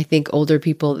 I think older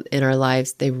people in our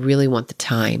lives, they really want the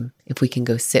time. If we can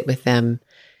go sit with them,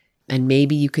 and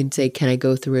maybe you can say, can I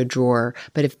go through a drawer?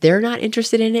 But if they're not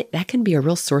interested in it, that can be a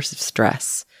real source of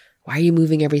stress. Why are you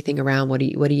moving everything around? What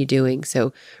are you doing?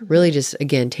 So really just,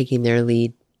 again, taking their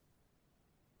lead.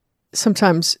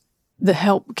 Sometimes the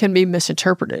help can be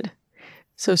misinterpreted.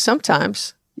 So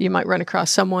sometimes you might run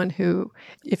across someone who,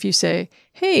 if you say,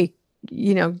 hey,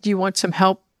 do you want some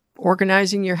help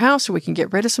organizing your house so we can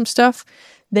get rid of some stuff?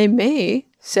 They may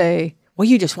say, well,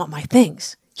 you just want my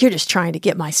things. You're just trying to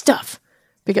get my stuff,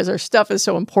 because our stuff is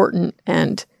so important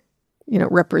and,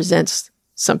 represents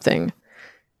something.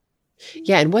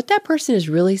 Yeah. And what that person is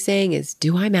really saying is,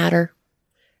 do I matter?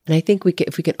 And I think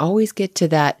if we can always get to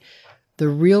that, the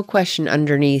real question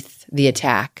underneath the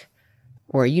attack,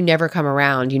 or you never come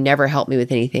around, you never help me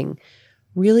with anything,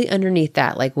 really underneath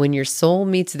that, like when your soul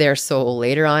meets their soul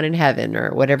later on in heaven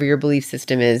or whatever your belief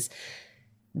system is,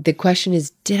 the question is,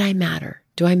 did I matter?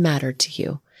 Do I matter to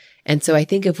you? And so I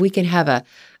think if we can have a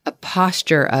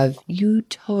posture of, you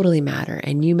totally matter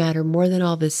and you matter more than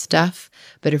all this stuff,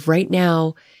 but if right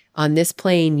now on this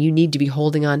plane you need to be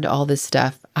holding on to all this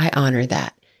stuff, I honor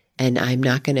that. And I'm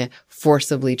not going to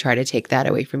forcibly try to take that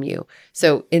away from you.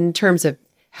 So in terms of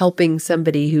helping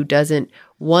somebody who doesn't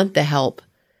want the help,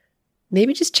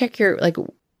 maybe just check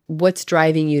what's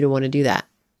driving you to want to do that.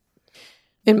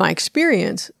 In my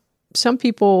experience, some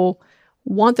people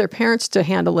want their parents to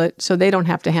handle it so they don't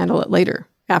have to handle it later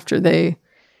after they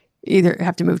either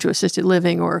have to move to assisted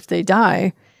living or if they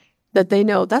die, that they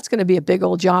know that's going to be a big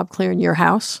old job clearing your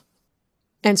house.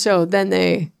 And so then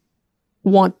they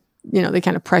want, they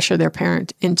kind of pressure their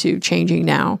parent into changing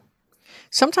now.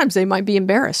 Sometimes they might be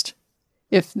embarrassed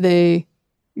if they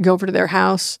go over to their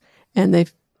house and they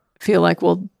feel like,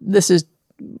 well, this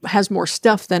has more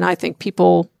stuff than I think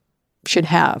people should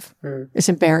have. It's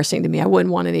embarrassing to me. I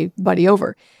wouldn't want anybody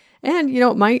over. And,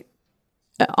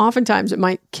 oftentimes it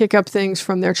might kick up things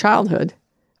from their childhood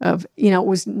of, it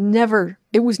was never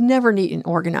neat and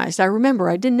organized. I remember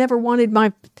I never wanted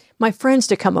my friends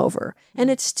to come over, and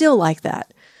it's still like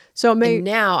that. So and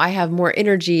now I have more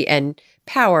energy and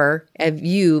power of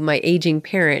you, my aging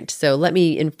parent. So let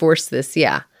me enforce this.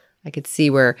 Yeah. I could see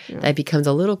where that becomes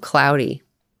a little cloudy.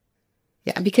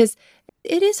 Yeah, because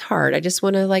it is hard. I just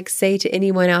want to say to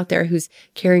anyone out there who's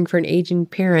caring for an aging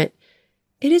parent,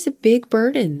 it is a big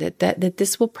burden that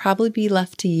this will probably be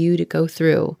left to you to go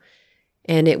through.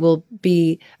 And it will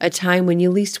be a time when you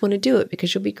least want to do it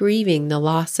because you'll be grieving the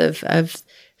loss of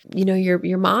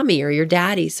your mommy or your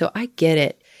daddy. So I get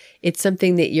it. It's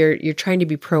something that you're trying to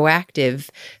be proactive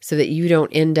so that you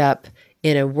don't end up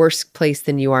in a worse place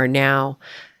than you are now.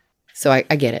 So I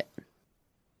get it.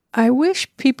 I wish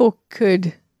people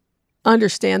could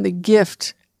understand the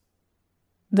gift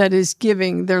that is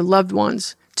giving their loved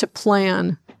ones to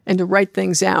plan and to write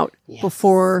things out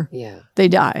before they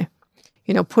die.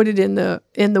 Put it in the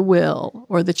will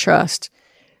or the trust.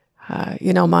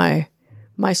 My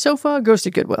sofa goes to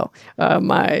Goodwill.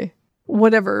 My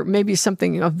whatever, maybe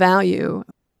something of value.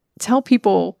 Tell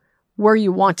people where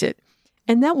you want it.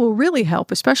 And that will really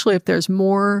help, especially if there's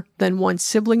more than one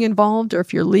sibling involved, or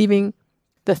if you're leaving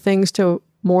the things to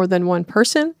more than one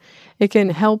person. It can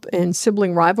help in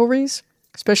sibling rivalries,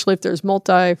 especially if there's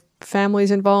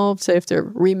multi-families involved, say if they're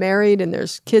remarried and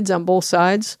there's kids on both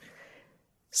sides.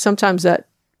 Sometimes that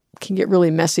can get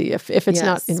really messy if it's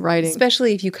not in writing.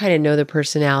 Especially if you kind of know the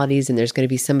personalities and there's going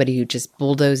to be somebody who just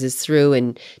bulldozes through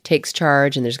and takes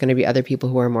charge, and there's going to be other people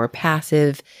who are more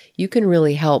passive. You can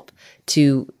really help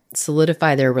to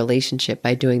solidify their relationship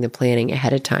by doing the planning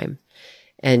ahead of time.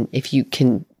 And if you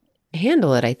can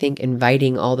handle it, I think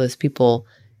inviting all those people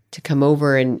to come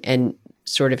over and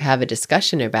sort of have a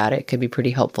discussion about it could be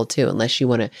pretty helpful too, unless you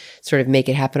want to sort of make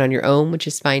it happen on your own, which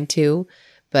is fine too.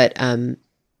 But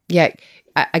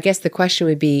I guess the question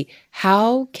would be,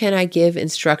 how can I give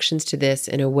instructions to this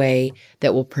in a way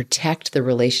that will protect the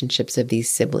relationships of these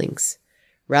siblings?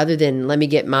 Rather than let me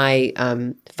get my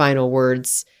final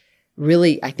words.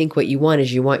 Really, I think what you want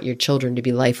is you want your children to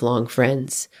be lifelong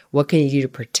friends. What can you do to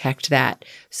protect that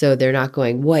so they're not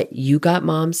going, what, you got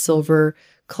mom's silver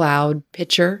cloud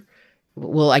picture?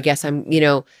 Well, I guess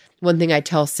one thing I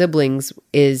tell siblings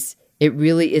is it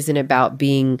really isn't about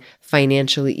being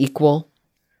financially equal.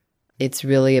 It's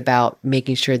really about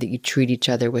making sure that you treat each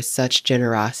other with such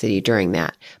generosity during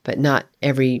that. But not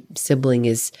every sibling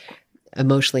is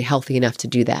emotionally healthy enough to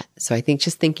do that. So I think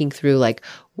just thinking through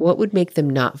what would make them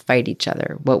not fight each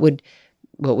other? What would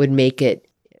make it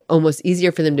almost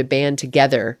easier for them to band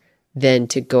together than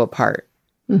to go apart?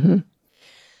 Mm-hmm.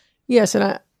 Yes,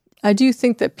 and I do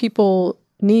think that people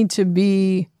need to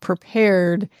be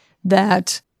prepared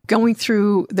that going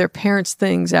through their parents'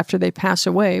 things after they pass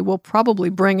away will probably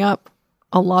bring up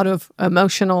a lot of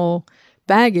emotional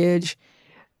baggage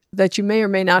that you may or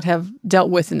may not have dealt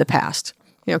with in the past.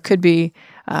 It could be,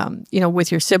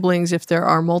 with your siblings if there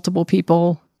are multiple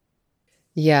people.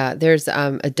 Yeah, there's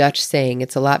a Dutch saying,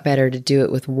 it's a lot better to do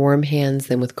it with warm hands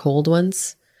than with cold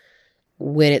ones.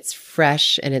 When it's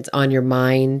fresh and it's on your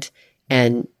mind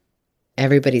and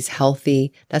everybody's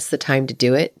healthy, that's the time to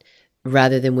do it,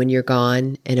 rather than when you're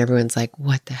gone and everyone's like,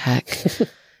 what the heck?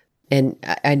 And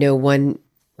I know one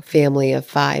family of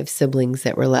 5 siblings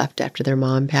that were left after their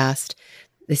mom passed.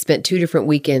 They spent 2 different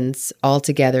weekends all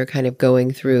together kind of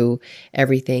going through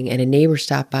everything. And a neighbor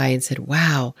stopped by and said,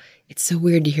 wow, it's so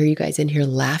weird to hear you guys in here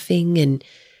laughing and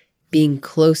being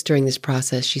close during this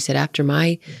process. She said, after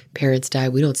my parents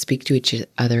died, we don't speak to each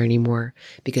other anymore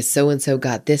because so-and-so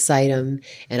got this item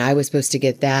and I was supposed to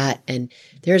get that. And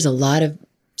there's a lot of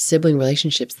sibling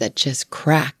relationships that just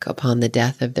crack upon the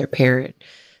death of their parent.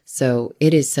 So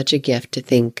it is such a gift to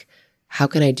think, how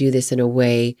can I do this in a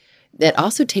way that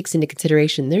also takes into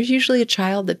consideration there's usually a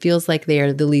child that feels like they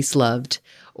are the least loved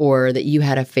or that you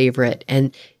had a favorite,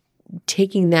 and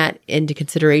taking that into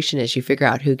consideration as you figure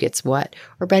out who gets what,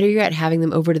 or better yet, having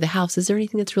them over to the house. Is there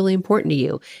anything that's really important to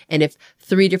you? And if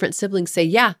 3 different siblings say,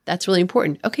 yeah, that's really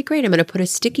important. Okay, great. I'm going to put a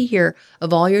sticky here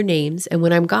of all your names. And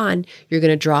when I'm gone, you're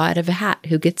going to draw out of a hat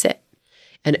who gets it.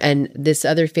 And this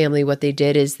other family, what they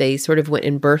did is they sort of went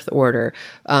in birth order.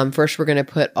 First, we're going to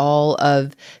put all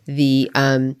of the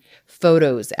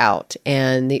photos out,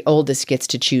 and the oldest gets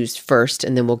to choose first,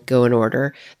 and then we'll go in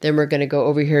order. Then we're going to go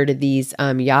over here to these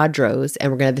Yadros,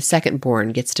 and we're going to have the second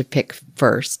born gets to pick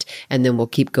first, and then we'll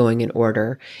keep going in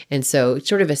order. And so it's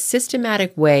sort of a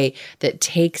systematic way that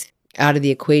takes out of the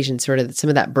equation sort of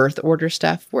some of that birth order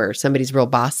stuff where somebody's real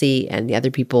bossy and the other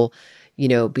people,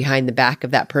 behind the back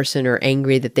of that person are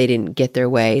angry that they didn't get their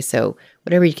way. So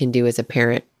whatever you can do as a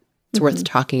parent, it's worth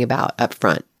talking about up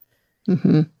front.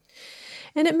 Mm-hmm.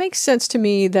 And it makes sense to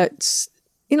me that,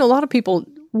 a lot of people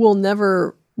will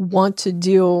never want to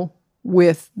deal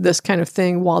with this kind of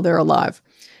thing while they're alive,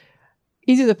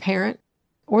 either the parent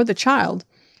or the child,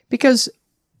 because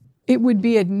it would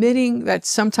be admitting that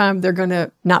sometime they're going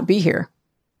to not be here.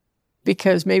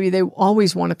 Because maybe they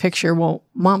always want to picture, well,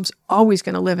 mom's always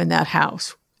going to live in that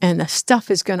house and the stuff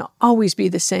is going to always be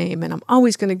the same. And I'm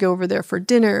always going to go over there for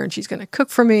dinner and she's going to cook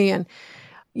for me. And,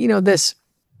 this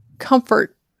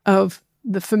comfort of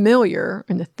the familiar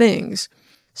and the things.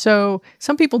 So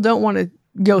some people don't want to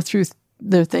go through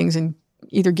their things and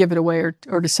either give it away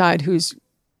or decide who's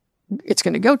it's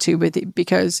going to go to, but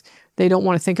because they don't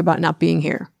want to think about not being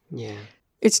here. Yeah.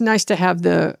 It's nice to have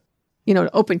the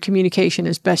open communication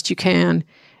as best you can.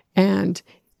 And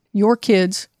your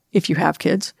kids, if you have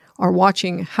kids, are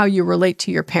watching how you relate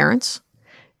to your parents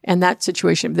and that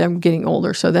situation of them getting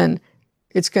older. So then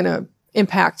it's going to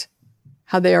impact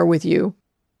how they are with you.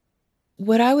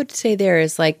 What I would say there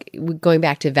is like going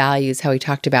back to values, how we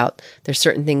talked about there's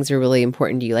certain things that are really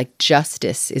important to you, like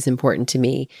justice is important to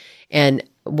me. And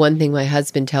one thing my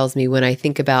husband tells me when I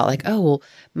think about like, oh, well,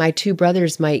 my 2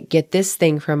 brothers might get this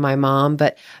thing from my mom,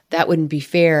 but that wouldn't be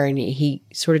fair. And he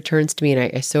sort of turns to me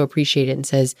and I so appreciate it and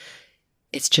says,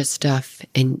 it's just stuff.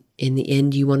 And in the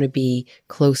end, you want to be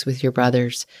close with your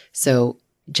brothers. So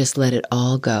just let it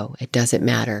all go. It doesn't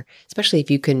matter, especially if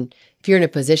you're in a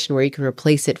position where you can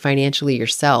replace it financially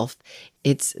yourself.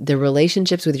 It's the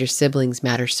relationships with your siblings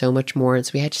matter so much more. And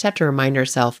so we just have to remind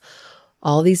ourselves,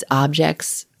 all these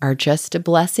objects are just a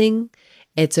blessing.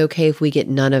 It's okay if we get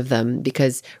none of them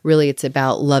because really it's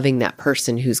about loving that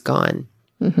person who's gone.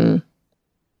 Mm-hmm.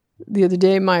 The other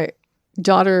day, my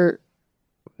daughter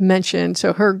mentioned,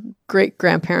 so her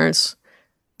great-grandparents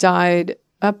died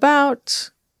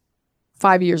about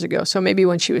 5 years ago. So maybe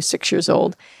when she was 6 years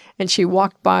old. And she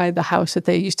walked by the house that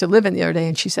they used to live in the other day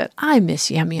and she said, I miss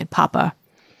Yummy and Papa.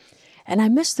 And I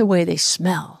miss the way they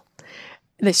smell.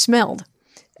 They smelled.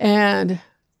 And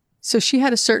so she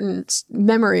had a certain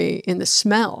memory in the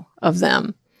smell of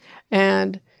them.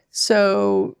 And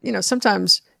so,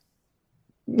 sometimes,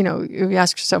 you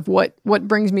ask yourself, what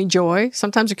brings me joy?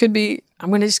 Sometimes it could be, I'm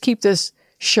going to just keep this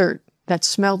shirt that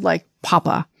smelled like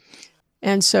Papa.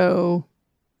 And so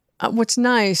what's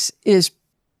nice is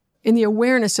in the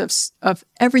awareness of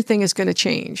everything is going to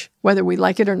change. Whether we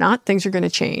like it or not, things are going to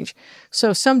change.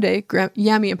 So someday,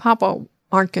 Yummy and Papa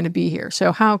aren't going to be here.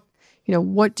 So how,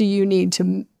 what do you need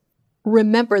to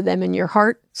remember them in your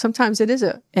heart? Sometimes it is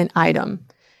an item,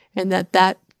 and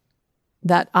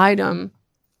that item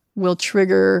will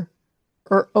trigger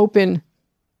or open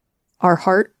our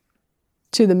heart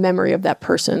to the memory of that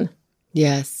person.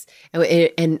 Yes.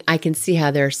 And I can see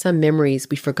how there are some memories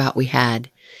we forgot we had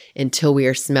until we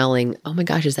are smelling, oh my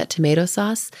gosh, is that tomato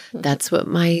sauce? That's what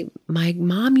my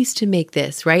mom used to make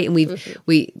this, right? And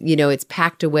it's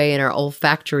packed away in our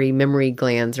olfactory memory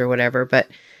glands or whatever, but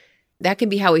that can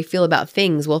be how we feel about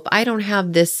things. Well, if I don't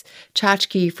have this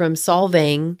tchotchke from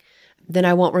Solvang, then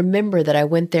I won't remember that I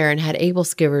went there and had Abel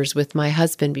skivers with my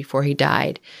husband before he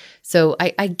died. So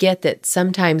I get that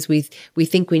sometimes we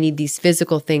think we need these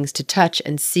physical things to touch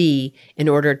and see in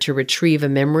order to retrieve a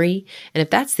memory. And if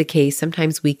that's the case,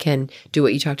 sometimes we can do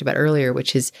what you talked about earlier,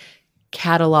 which is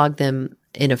catalog them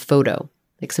in a photo.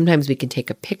 Like sometimes we can take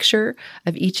a picture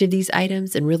of each of these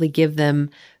items and really give them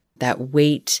that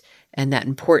weight and that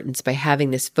importance by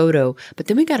having this photo. But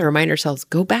then we got to remind ourselves,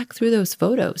 go back through those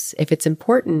photos. If it's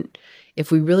important,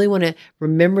 if we really want to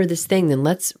remember this thing, then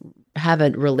let's have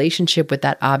a relationship with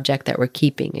that object that we're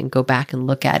keeping and go back and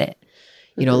look at it.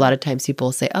 You know, a lot of times people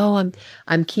will say, oh,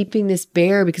 I'm keeping this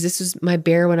bear because this was my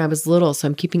bear when I was little. So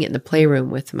I'm keeping it in the playroom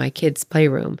with my kids'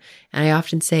 playroom. And I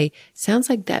often say, sounds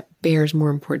like that bear is more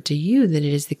important to you than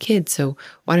it is the kids. So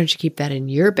why don't you keep that in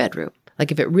your bedroom?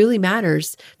 Like if it really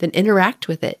matters, then interact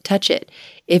with it, touch it.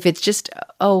 If it's just,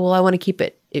 oh, well, I want to keep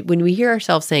it. When we hear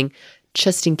ourselves saying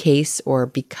just in case or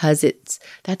because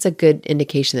that's a good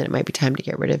indication that it might be time to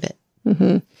get rid of it.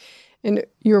 Mm-hmm. And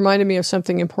you reminded me of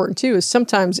something important too, is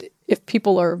sometimes if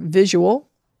people are visual,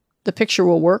 the picture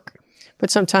will work.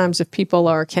 But sometimes if people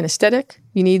are kinesthetic,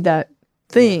 you need that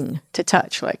thing to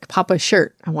touch, like Papa's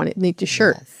shirt. I want to need the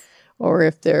shirt. Yes. Or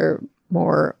if they're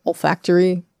more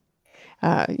olfactory,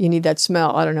 you need that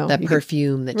smell. I don't know. That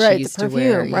perfume that she used to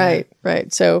wear. Yeah.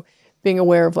 Right. So being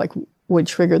aware of like would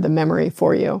trigger the memory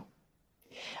for you.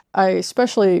 I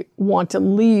especially want to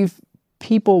leave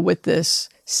people with this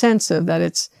sense of that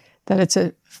it's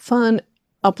a fun,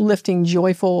 uplifting,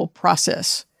 joyful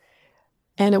process.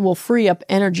 And it will free up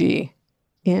energy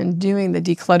in doing the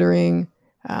decluttering,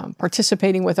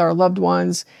 participating with our loved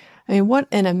ones. I mean, what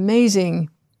an amazing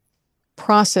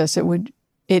process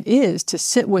it is to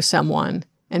sit with someone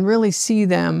and really see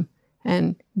them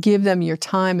and give them your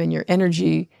time and your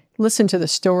energy, listen to the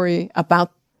story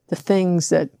about the things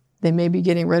that they may be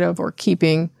getting rid of or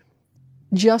keeping.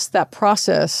 Just that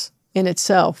process in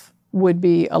itself would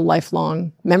be a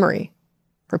lifelong memory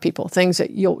for people, things that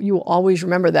you'll always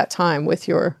remember that time with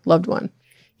your loved one.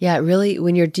 Yeah, really,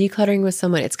 when you're decluttering with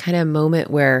someone, it's kind of a moment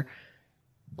where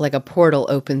like a portal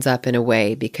opens up in a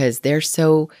way because they're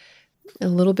so a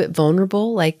little bit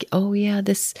vulnerable, like, oh yeah,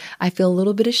 I feel a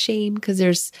little bit ashamed because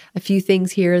there's a few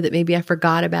things here that maybe I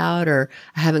forgot about or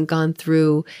I haven't gone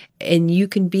through. And you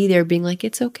can be there being like,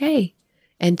 it's okay.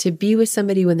 And to be with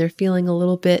somebody when they're feeling a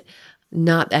little bit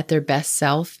not at their best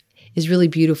self is really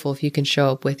beautiful if you can show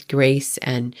up with grace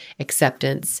and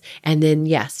acceptance. And then,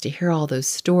 yes, to hear all those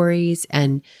stories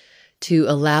and to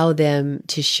allow them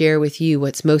to share with you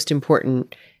what's most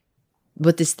important,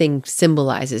 what this thing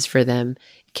symbolizes for them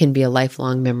can be a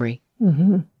lifelong memory.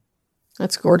 Mm-hmm.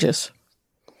 That's gorgeous.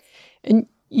 And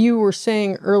you were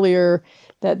saying earlier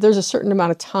that there's a certain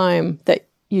amount of time that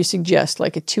you suggest,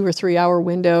 like a 2 or 3 hour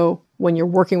window when you're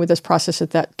working with this process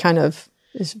that kind of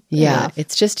is enough. It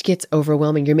just gets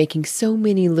overwhelming. You're making so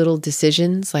many little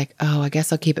decisions like, oh, I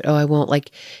guess I'll keep it. Oh, I won't.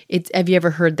 Like have you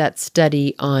ever heard that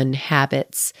study on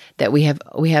habits that we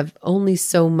have only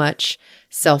so much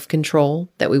self-control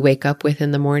that we wake up with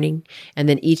in the morning. And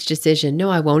then each decision, no,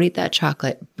 I won't eat that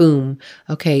chocolate. Boom.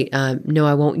 Okay. No,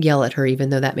 I won't yell at her, even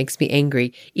though that makes me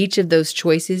angry. Each of those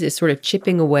choices is sort of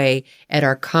chipping away at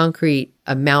our concrete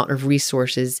amount of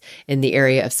resources in the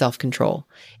area of self-control.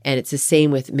 And it's the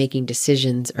same with making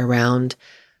decisions around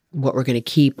what we're going to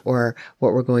keep or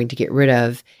what we're going to get rid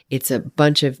of. It's a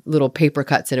bunch of little paper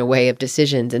cuts in a way of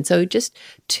decisions. And so just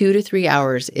 2 to 3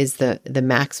 hours is the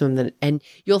maximum. And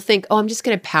you'll think, oh, I'm just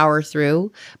going to power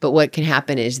through. But what can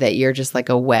happen is that you're just like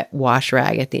a wet wash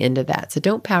rag at the end of that. So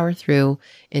don't power through.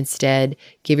 Instead,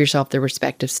 give yourself the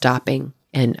respect of stopping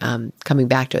and coming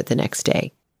back to it the next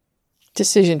day.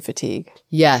 Decision fatigue.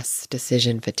 Yes,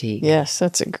 decision fatigue. Yes,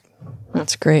 that's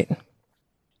great.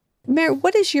 Mary,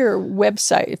 what is your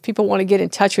website if people want to get in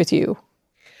touch with you?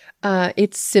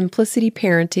 It's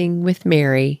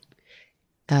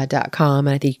simplicityparentingwithmary.com.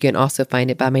 And I think you can also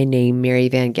find it by my name,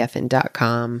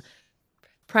 maryvangeffen.com.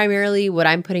 Primarily what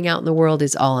I'm putting out in the world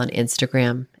is all on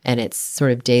Instagram. And it's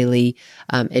sort of daily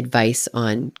advice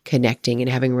on connecting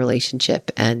and having a relationship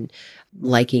and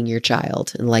liking your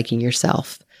child and liking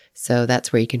yourself. So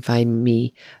that's where you can find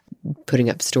me putting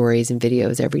up stories and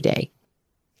videos every day.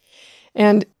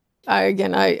 And I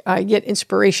get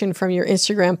inspiration from your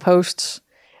Instagram posts,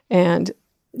 and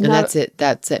that's it.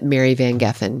 That's at Mary Van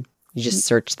Geffen. You just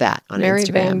search that on Mary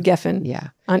Instagram. Van Geffen Yeah.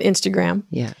 on Instagram.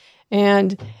 Yeah.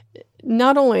 And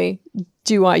not only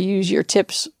do I use your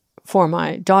tips for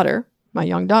my daughter, my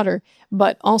young daughter,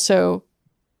 but also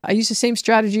I use the same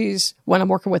strategies when I'm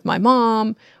working with my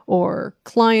mom or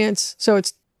clients. So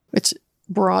it's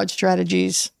broad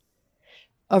strategies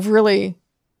of really,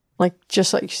 like,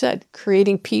 just like you said,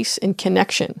 creating peace and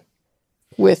connection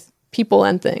with people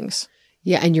and things.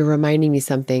 Yeah. And you're reminding me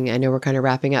something. I know we're kind of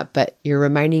wrapping up, but you're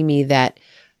reminding me that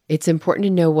it's important to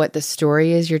know what the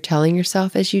story is you're telling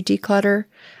yourself as you declutter.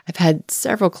 I've had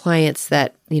several clients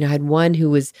that, I had one who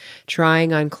was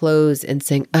trying on clothes and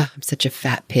saying, "Oh, I'm such a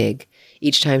fat pig."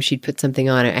 Each time she'd put something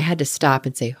on it, I had to stop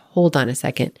and say, "Hold on a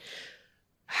second.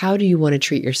 How do you want to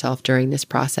treat yourself during this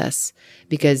process?"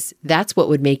 Because that's what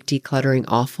would make decluttering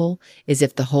awful, is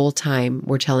if the whole time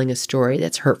we're telling a story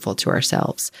that's hurtful to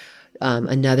ourselves.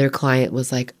 Another client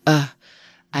was like,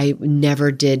 I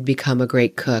never did become a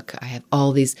great cook. I have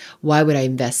all these, why would I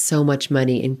invest so much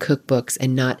money in cookbooks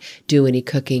and not do any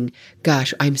cooking?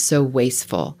 Gosh, I'm so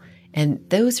wasteful. And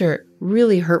those are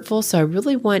really hurtful. So I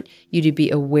really want you to be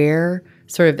aware,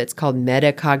 sort of, it's called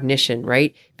metacognition,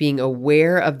 right? Being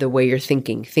aware of the way you're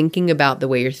thinking about the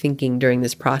way you're thinking during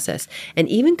this process, and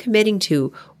even committing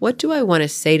to, what do I want to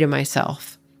say to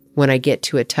myself when I get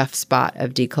to a tough spot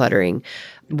of decluttering?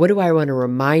 What do I want to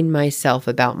remind myself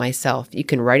about myself? You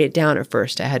can write it down at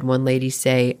first. I had one lady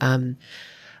say,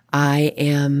 I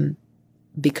am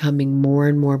becoming more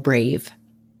and more brave.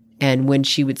 And when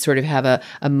she would sort of have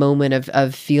a moment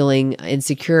of feeling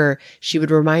insecure, she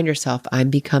would remind herself, I'm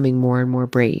becoming more and more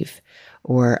brave.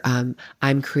 Or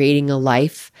I'm creating a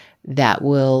life that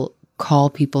will call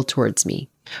people towards me.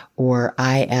 Or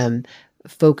I am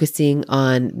focusing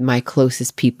on my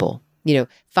closest people.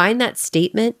 Find that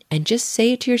statement and just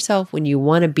say it to yourself when you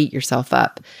want to beat yourself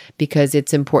up, because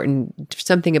it's important.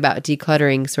 Something about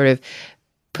decluttering sort of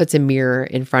puts a mirror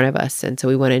in front of us. And so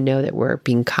we want to know that we're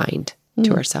being kind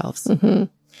to ourselves. Mm-hmm.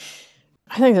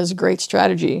 I think that's a great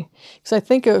strategy, because I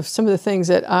think of some of the things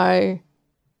that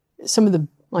some of the,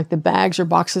 like, the bags or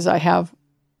boxes I have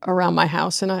around my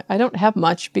house. And I don't have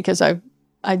much because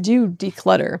I do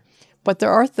declutter, but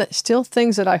there are still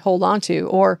things that I hold on to,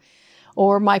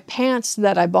 or my pants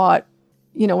that I bought,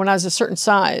 when I was a certain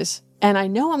size, and I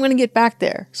know I'm going to get back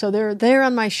there. So they're there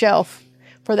on my shelf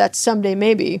for that someday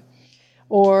maybe,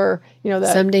 or,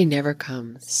 that someday never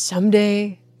comes.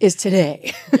 Someday is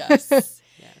today. Yes. Yes.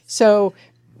 So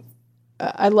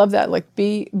I love that. Like,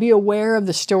 be aware of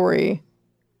the story,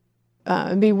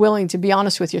 and be willing to be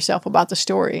honest with yourself about the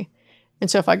story.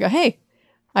 And so if I go, hey,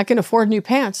 I can afford new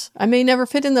pants, I may never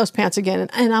fit in those pants again,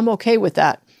 and I'm okay with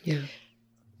that. Yeah.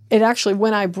 It actually,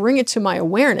 when I bring it to my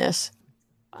awareness,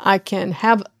 I can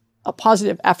have a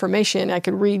positive affirmation. I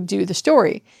can redo the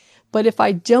story. But if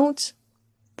I don't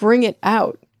bring it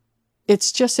out,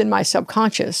 it's just in my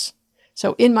subconscious.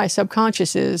 So in my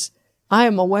subconscious I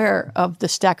am aware of the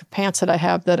stack of pants that I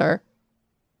have that are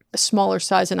a smaller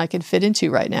size than I can fit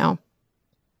into right now.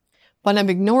 But I'm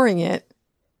ignoring it,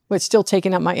 but it's still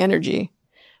taking up my energy.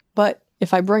 But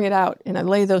if I bring it out and I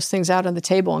lay those things out on the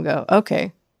table and go,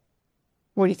 okay,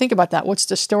 what do you think about that? What's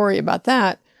the story about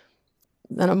that?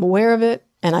 Then I'm aware of it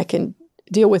and I can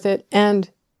deal with it and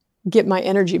get my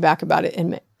energy back about it,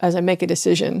 and as I make a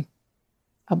decision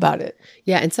about it.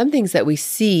 Yeah. And some things that we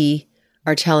see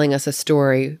are telling us a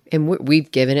story, and we've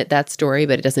given it that story,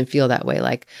 but it doesn't feel that way.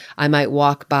 Like, I might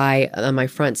walk by on my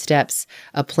front steps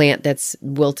a plant that's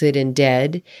wilted and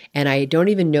dead, and I don't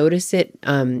even notice it,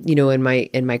 in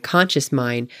my conscious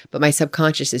mind, but my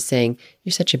subconscious is saying,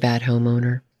 "You're such a bad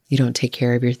homeowner. You don't take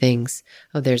care of your things.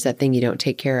 Oh, there's that thing you don't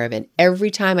take care of." And every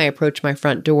time I approach my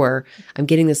front door, I'm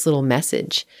getting this little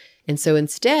message. And so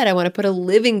instead, I want to put a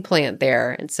living plant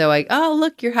there. And so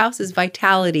look, your house is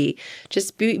vitality.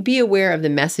 Just be aware of the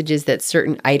messages that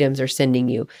certain items are sending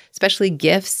you, especially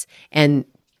gifts and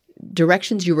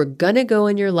directions you were going to go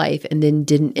in your life and then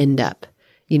didn't end up.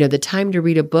 The time to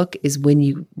read a book is when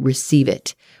you receive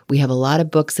it. We have a lot of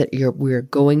books that we're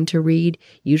going to read.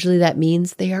 Usually that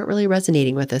means they aren't really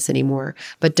resonating with us anymore.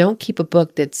 But don't keep a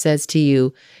book that says to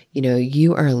you,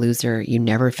 you are a loser. You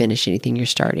never finish anything you're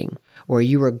starting. Or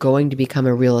you were going to become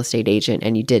a real estate agent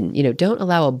and you didn't. Don't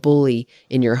allow a bully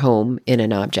in your home in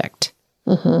an object.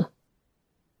 Mm-hmm.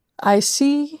 I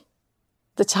see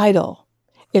the title.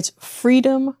 It's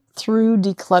Freedom Through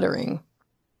Decluttering.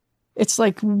 It's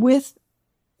like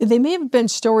they may have been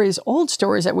old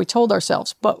stories that we told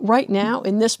ourselves, but right now,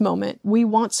 in this moment, we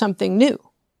want something new.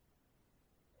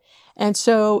 And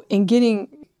so in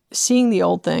seeing the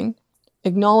old thing,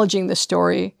 acknowledging the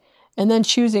story, and then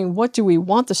choosing what do we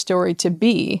want the story to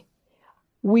be,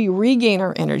 we regain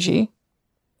our energy,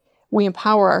 we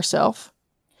empower ourselves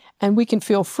and we can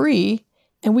feel free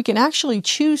and we can actually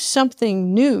choose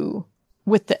something new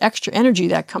with the extra energy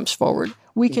that comes forward.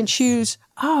 We can choose,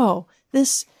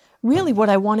 this really what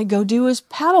I want to go do is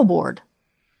paddleboard.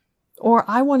 Or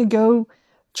I want to go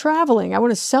traveling. I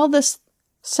want to sell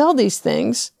these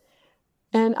things.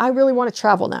 And I really want to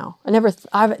travel now.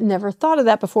 I've never thought of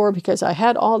that before because I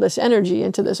had all this energy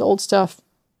into this old stuff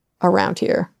around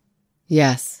here.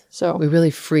 Yes. So we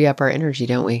really free up our energy,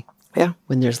 don't we? Yeah.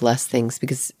 When there's less things,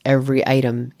 because every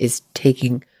item is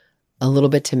taking a little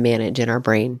bit to manage in our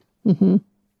brain. Mm-hmm.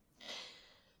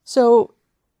 So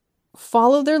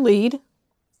follow their lead,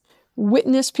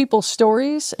 witness people's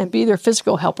stories, and be their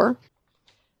physical helper.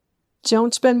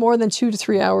 Don't spend more than 2 to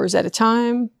 3 hours at a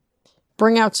time.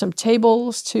 Bring out some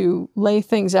tables to lay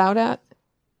things out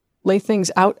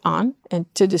on,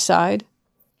 and to decide.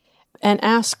 And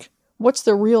ask, what's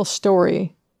the real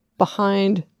story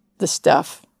behind the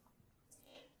stuff?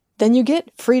 Then you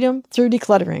get freedom through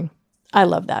decluttering. I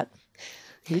love that.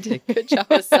 You did a good job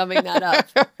of summing that up.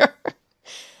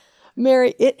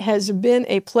 Mary, it has been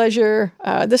a pleasure.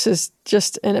 This is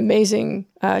just an amazing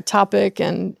topic,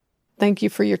 and thank you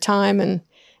for your time and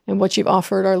what you've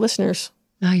offered our listeners.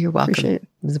 Oh, you're welcome. Appreciate it.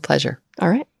 It was a pleasure. All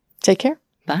right. Take care.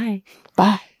 Bye.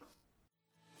 Bye.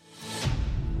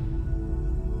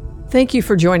 Thank you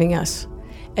for joining us.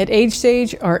 At Age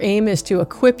Sage, our aim is to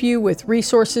equip you with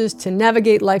resources to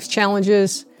navigate life's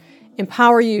challenges,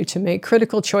 empower you to make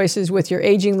critical choices with your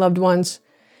aging loved ones,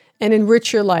 and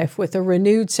enrich your life with a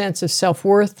renewed sense of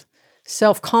self-worth,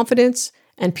 self-confidence,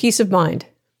 and peace of mind.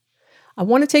 I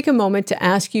want to take a moment to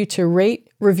ask you to rate,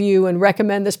 review, and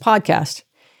recommend this podcast.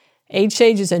 Age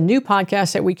Sage is a new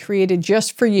podcast that we created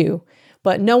just for you,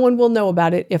 but no one will know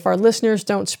about it if our listeners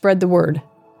don't spread the word.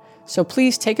 So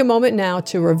please take a moment now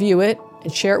to review it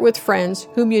and share it with friends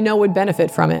whom you know would benefit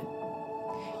from it.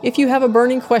 If you have a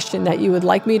burning question that you would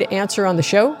like me to answer on the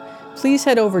show, please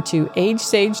head over to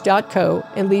agesage.co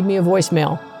and leave me a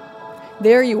voicemail.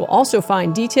 There you will also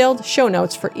find detailed show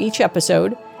notes for each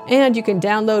episode, and you can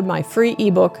download my free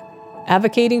ebook,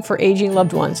 Advocating for Aging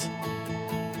Loved Ones.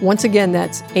 Once again,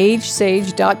 that's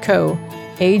agesage.co,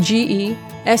 agesage.co.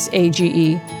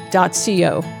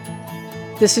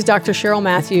 This is Dr. Cheryl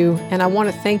Matthew, and I want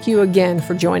to thank you again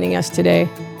for joining us today.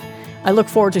 I look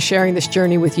forward to sharing this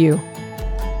journey with you.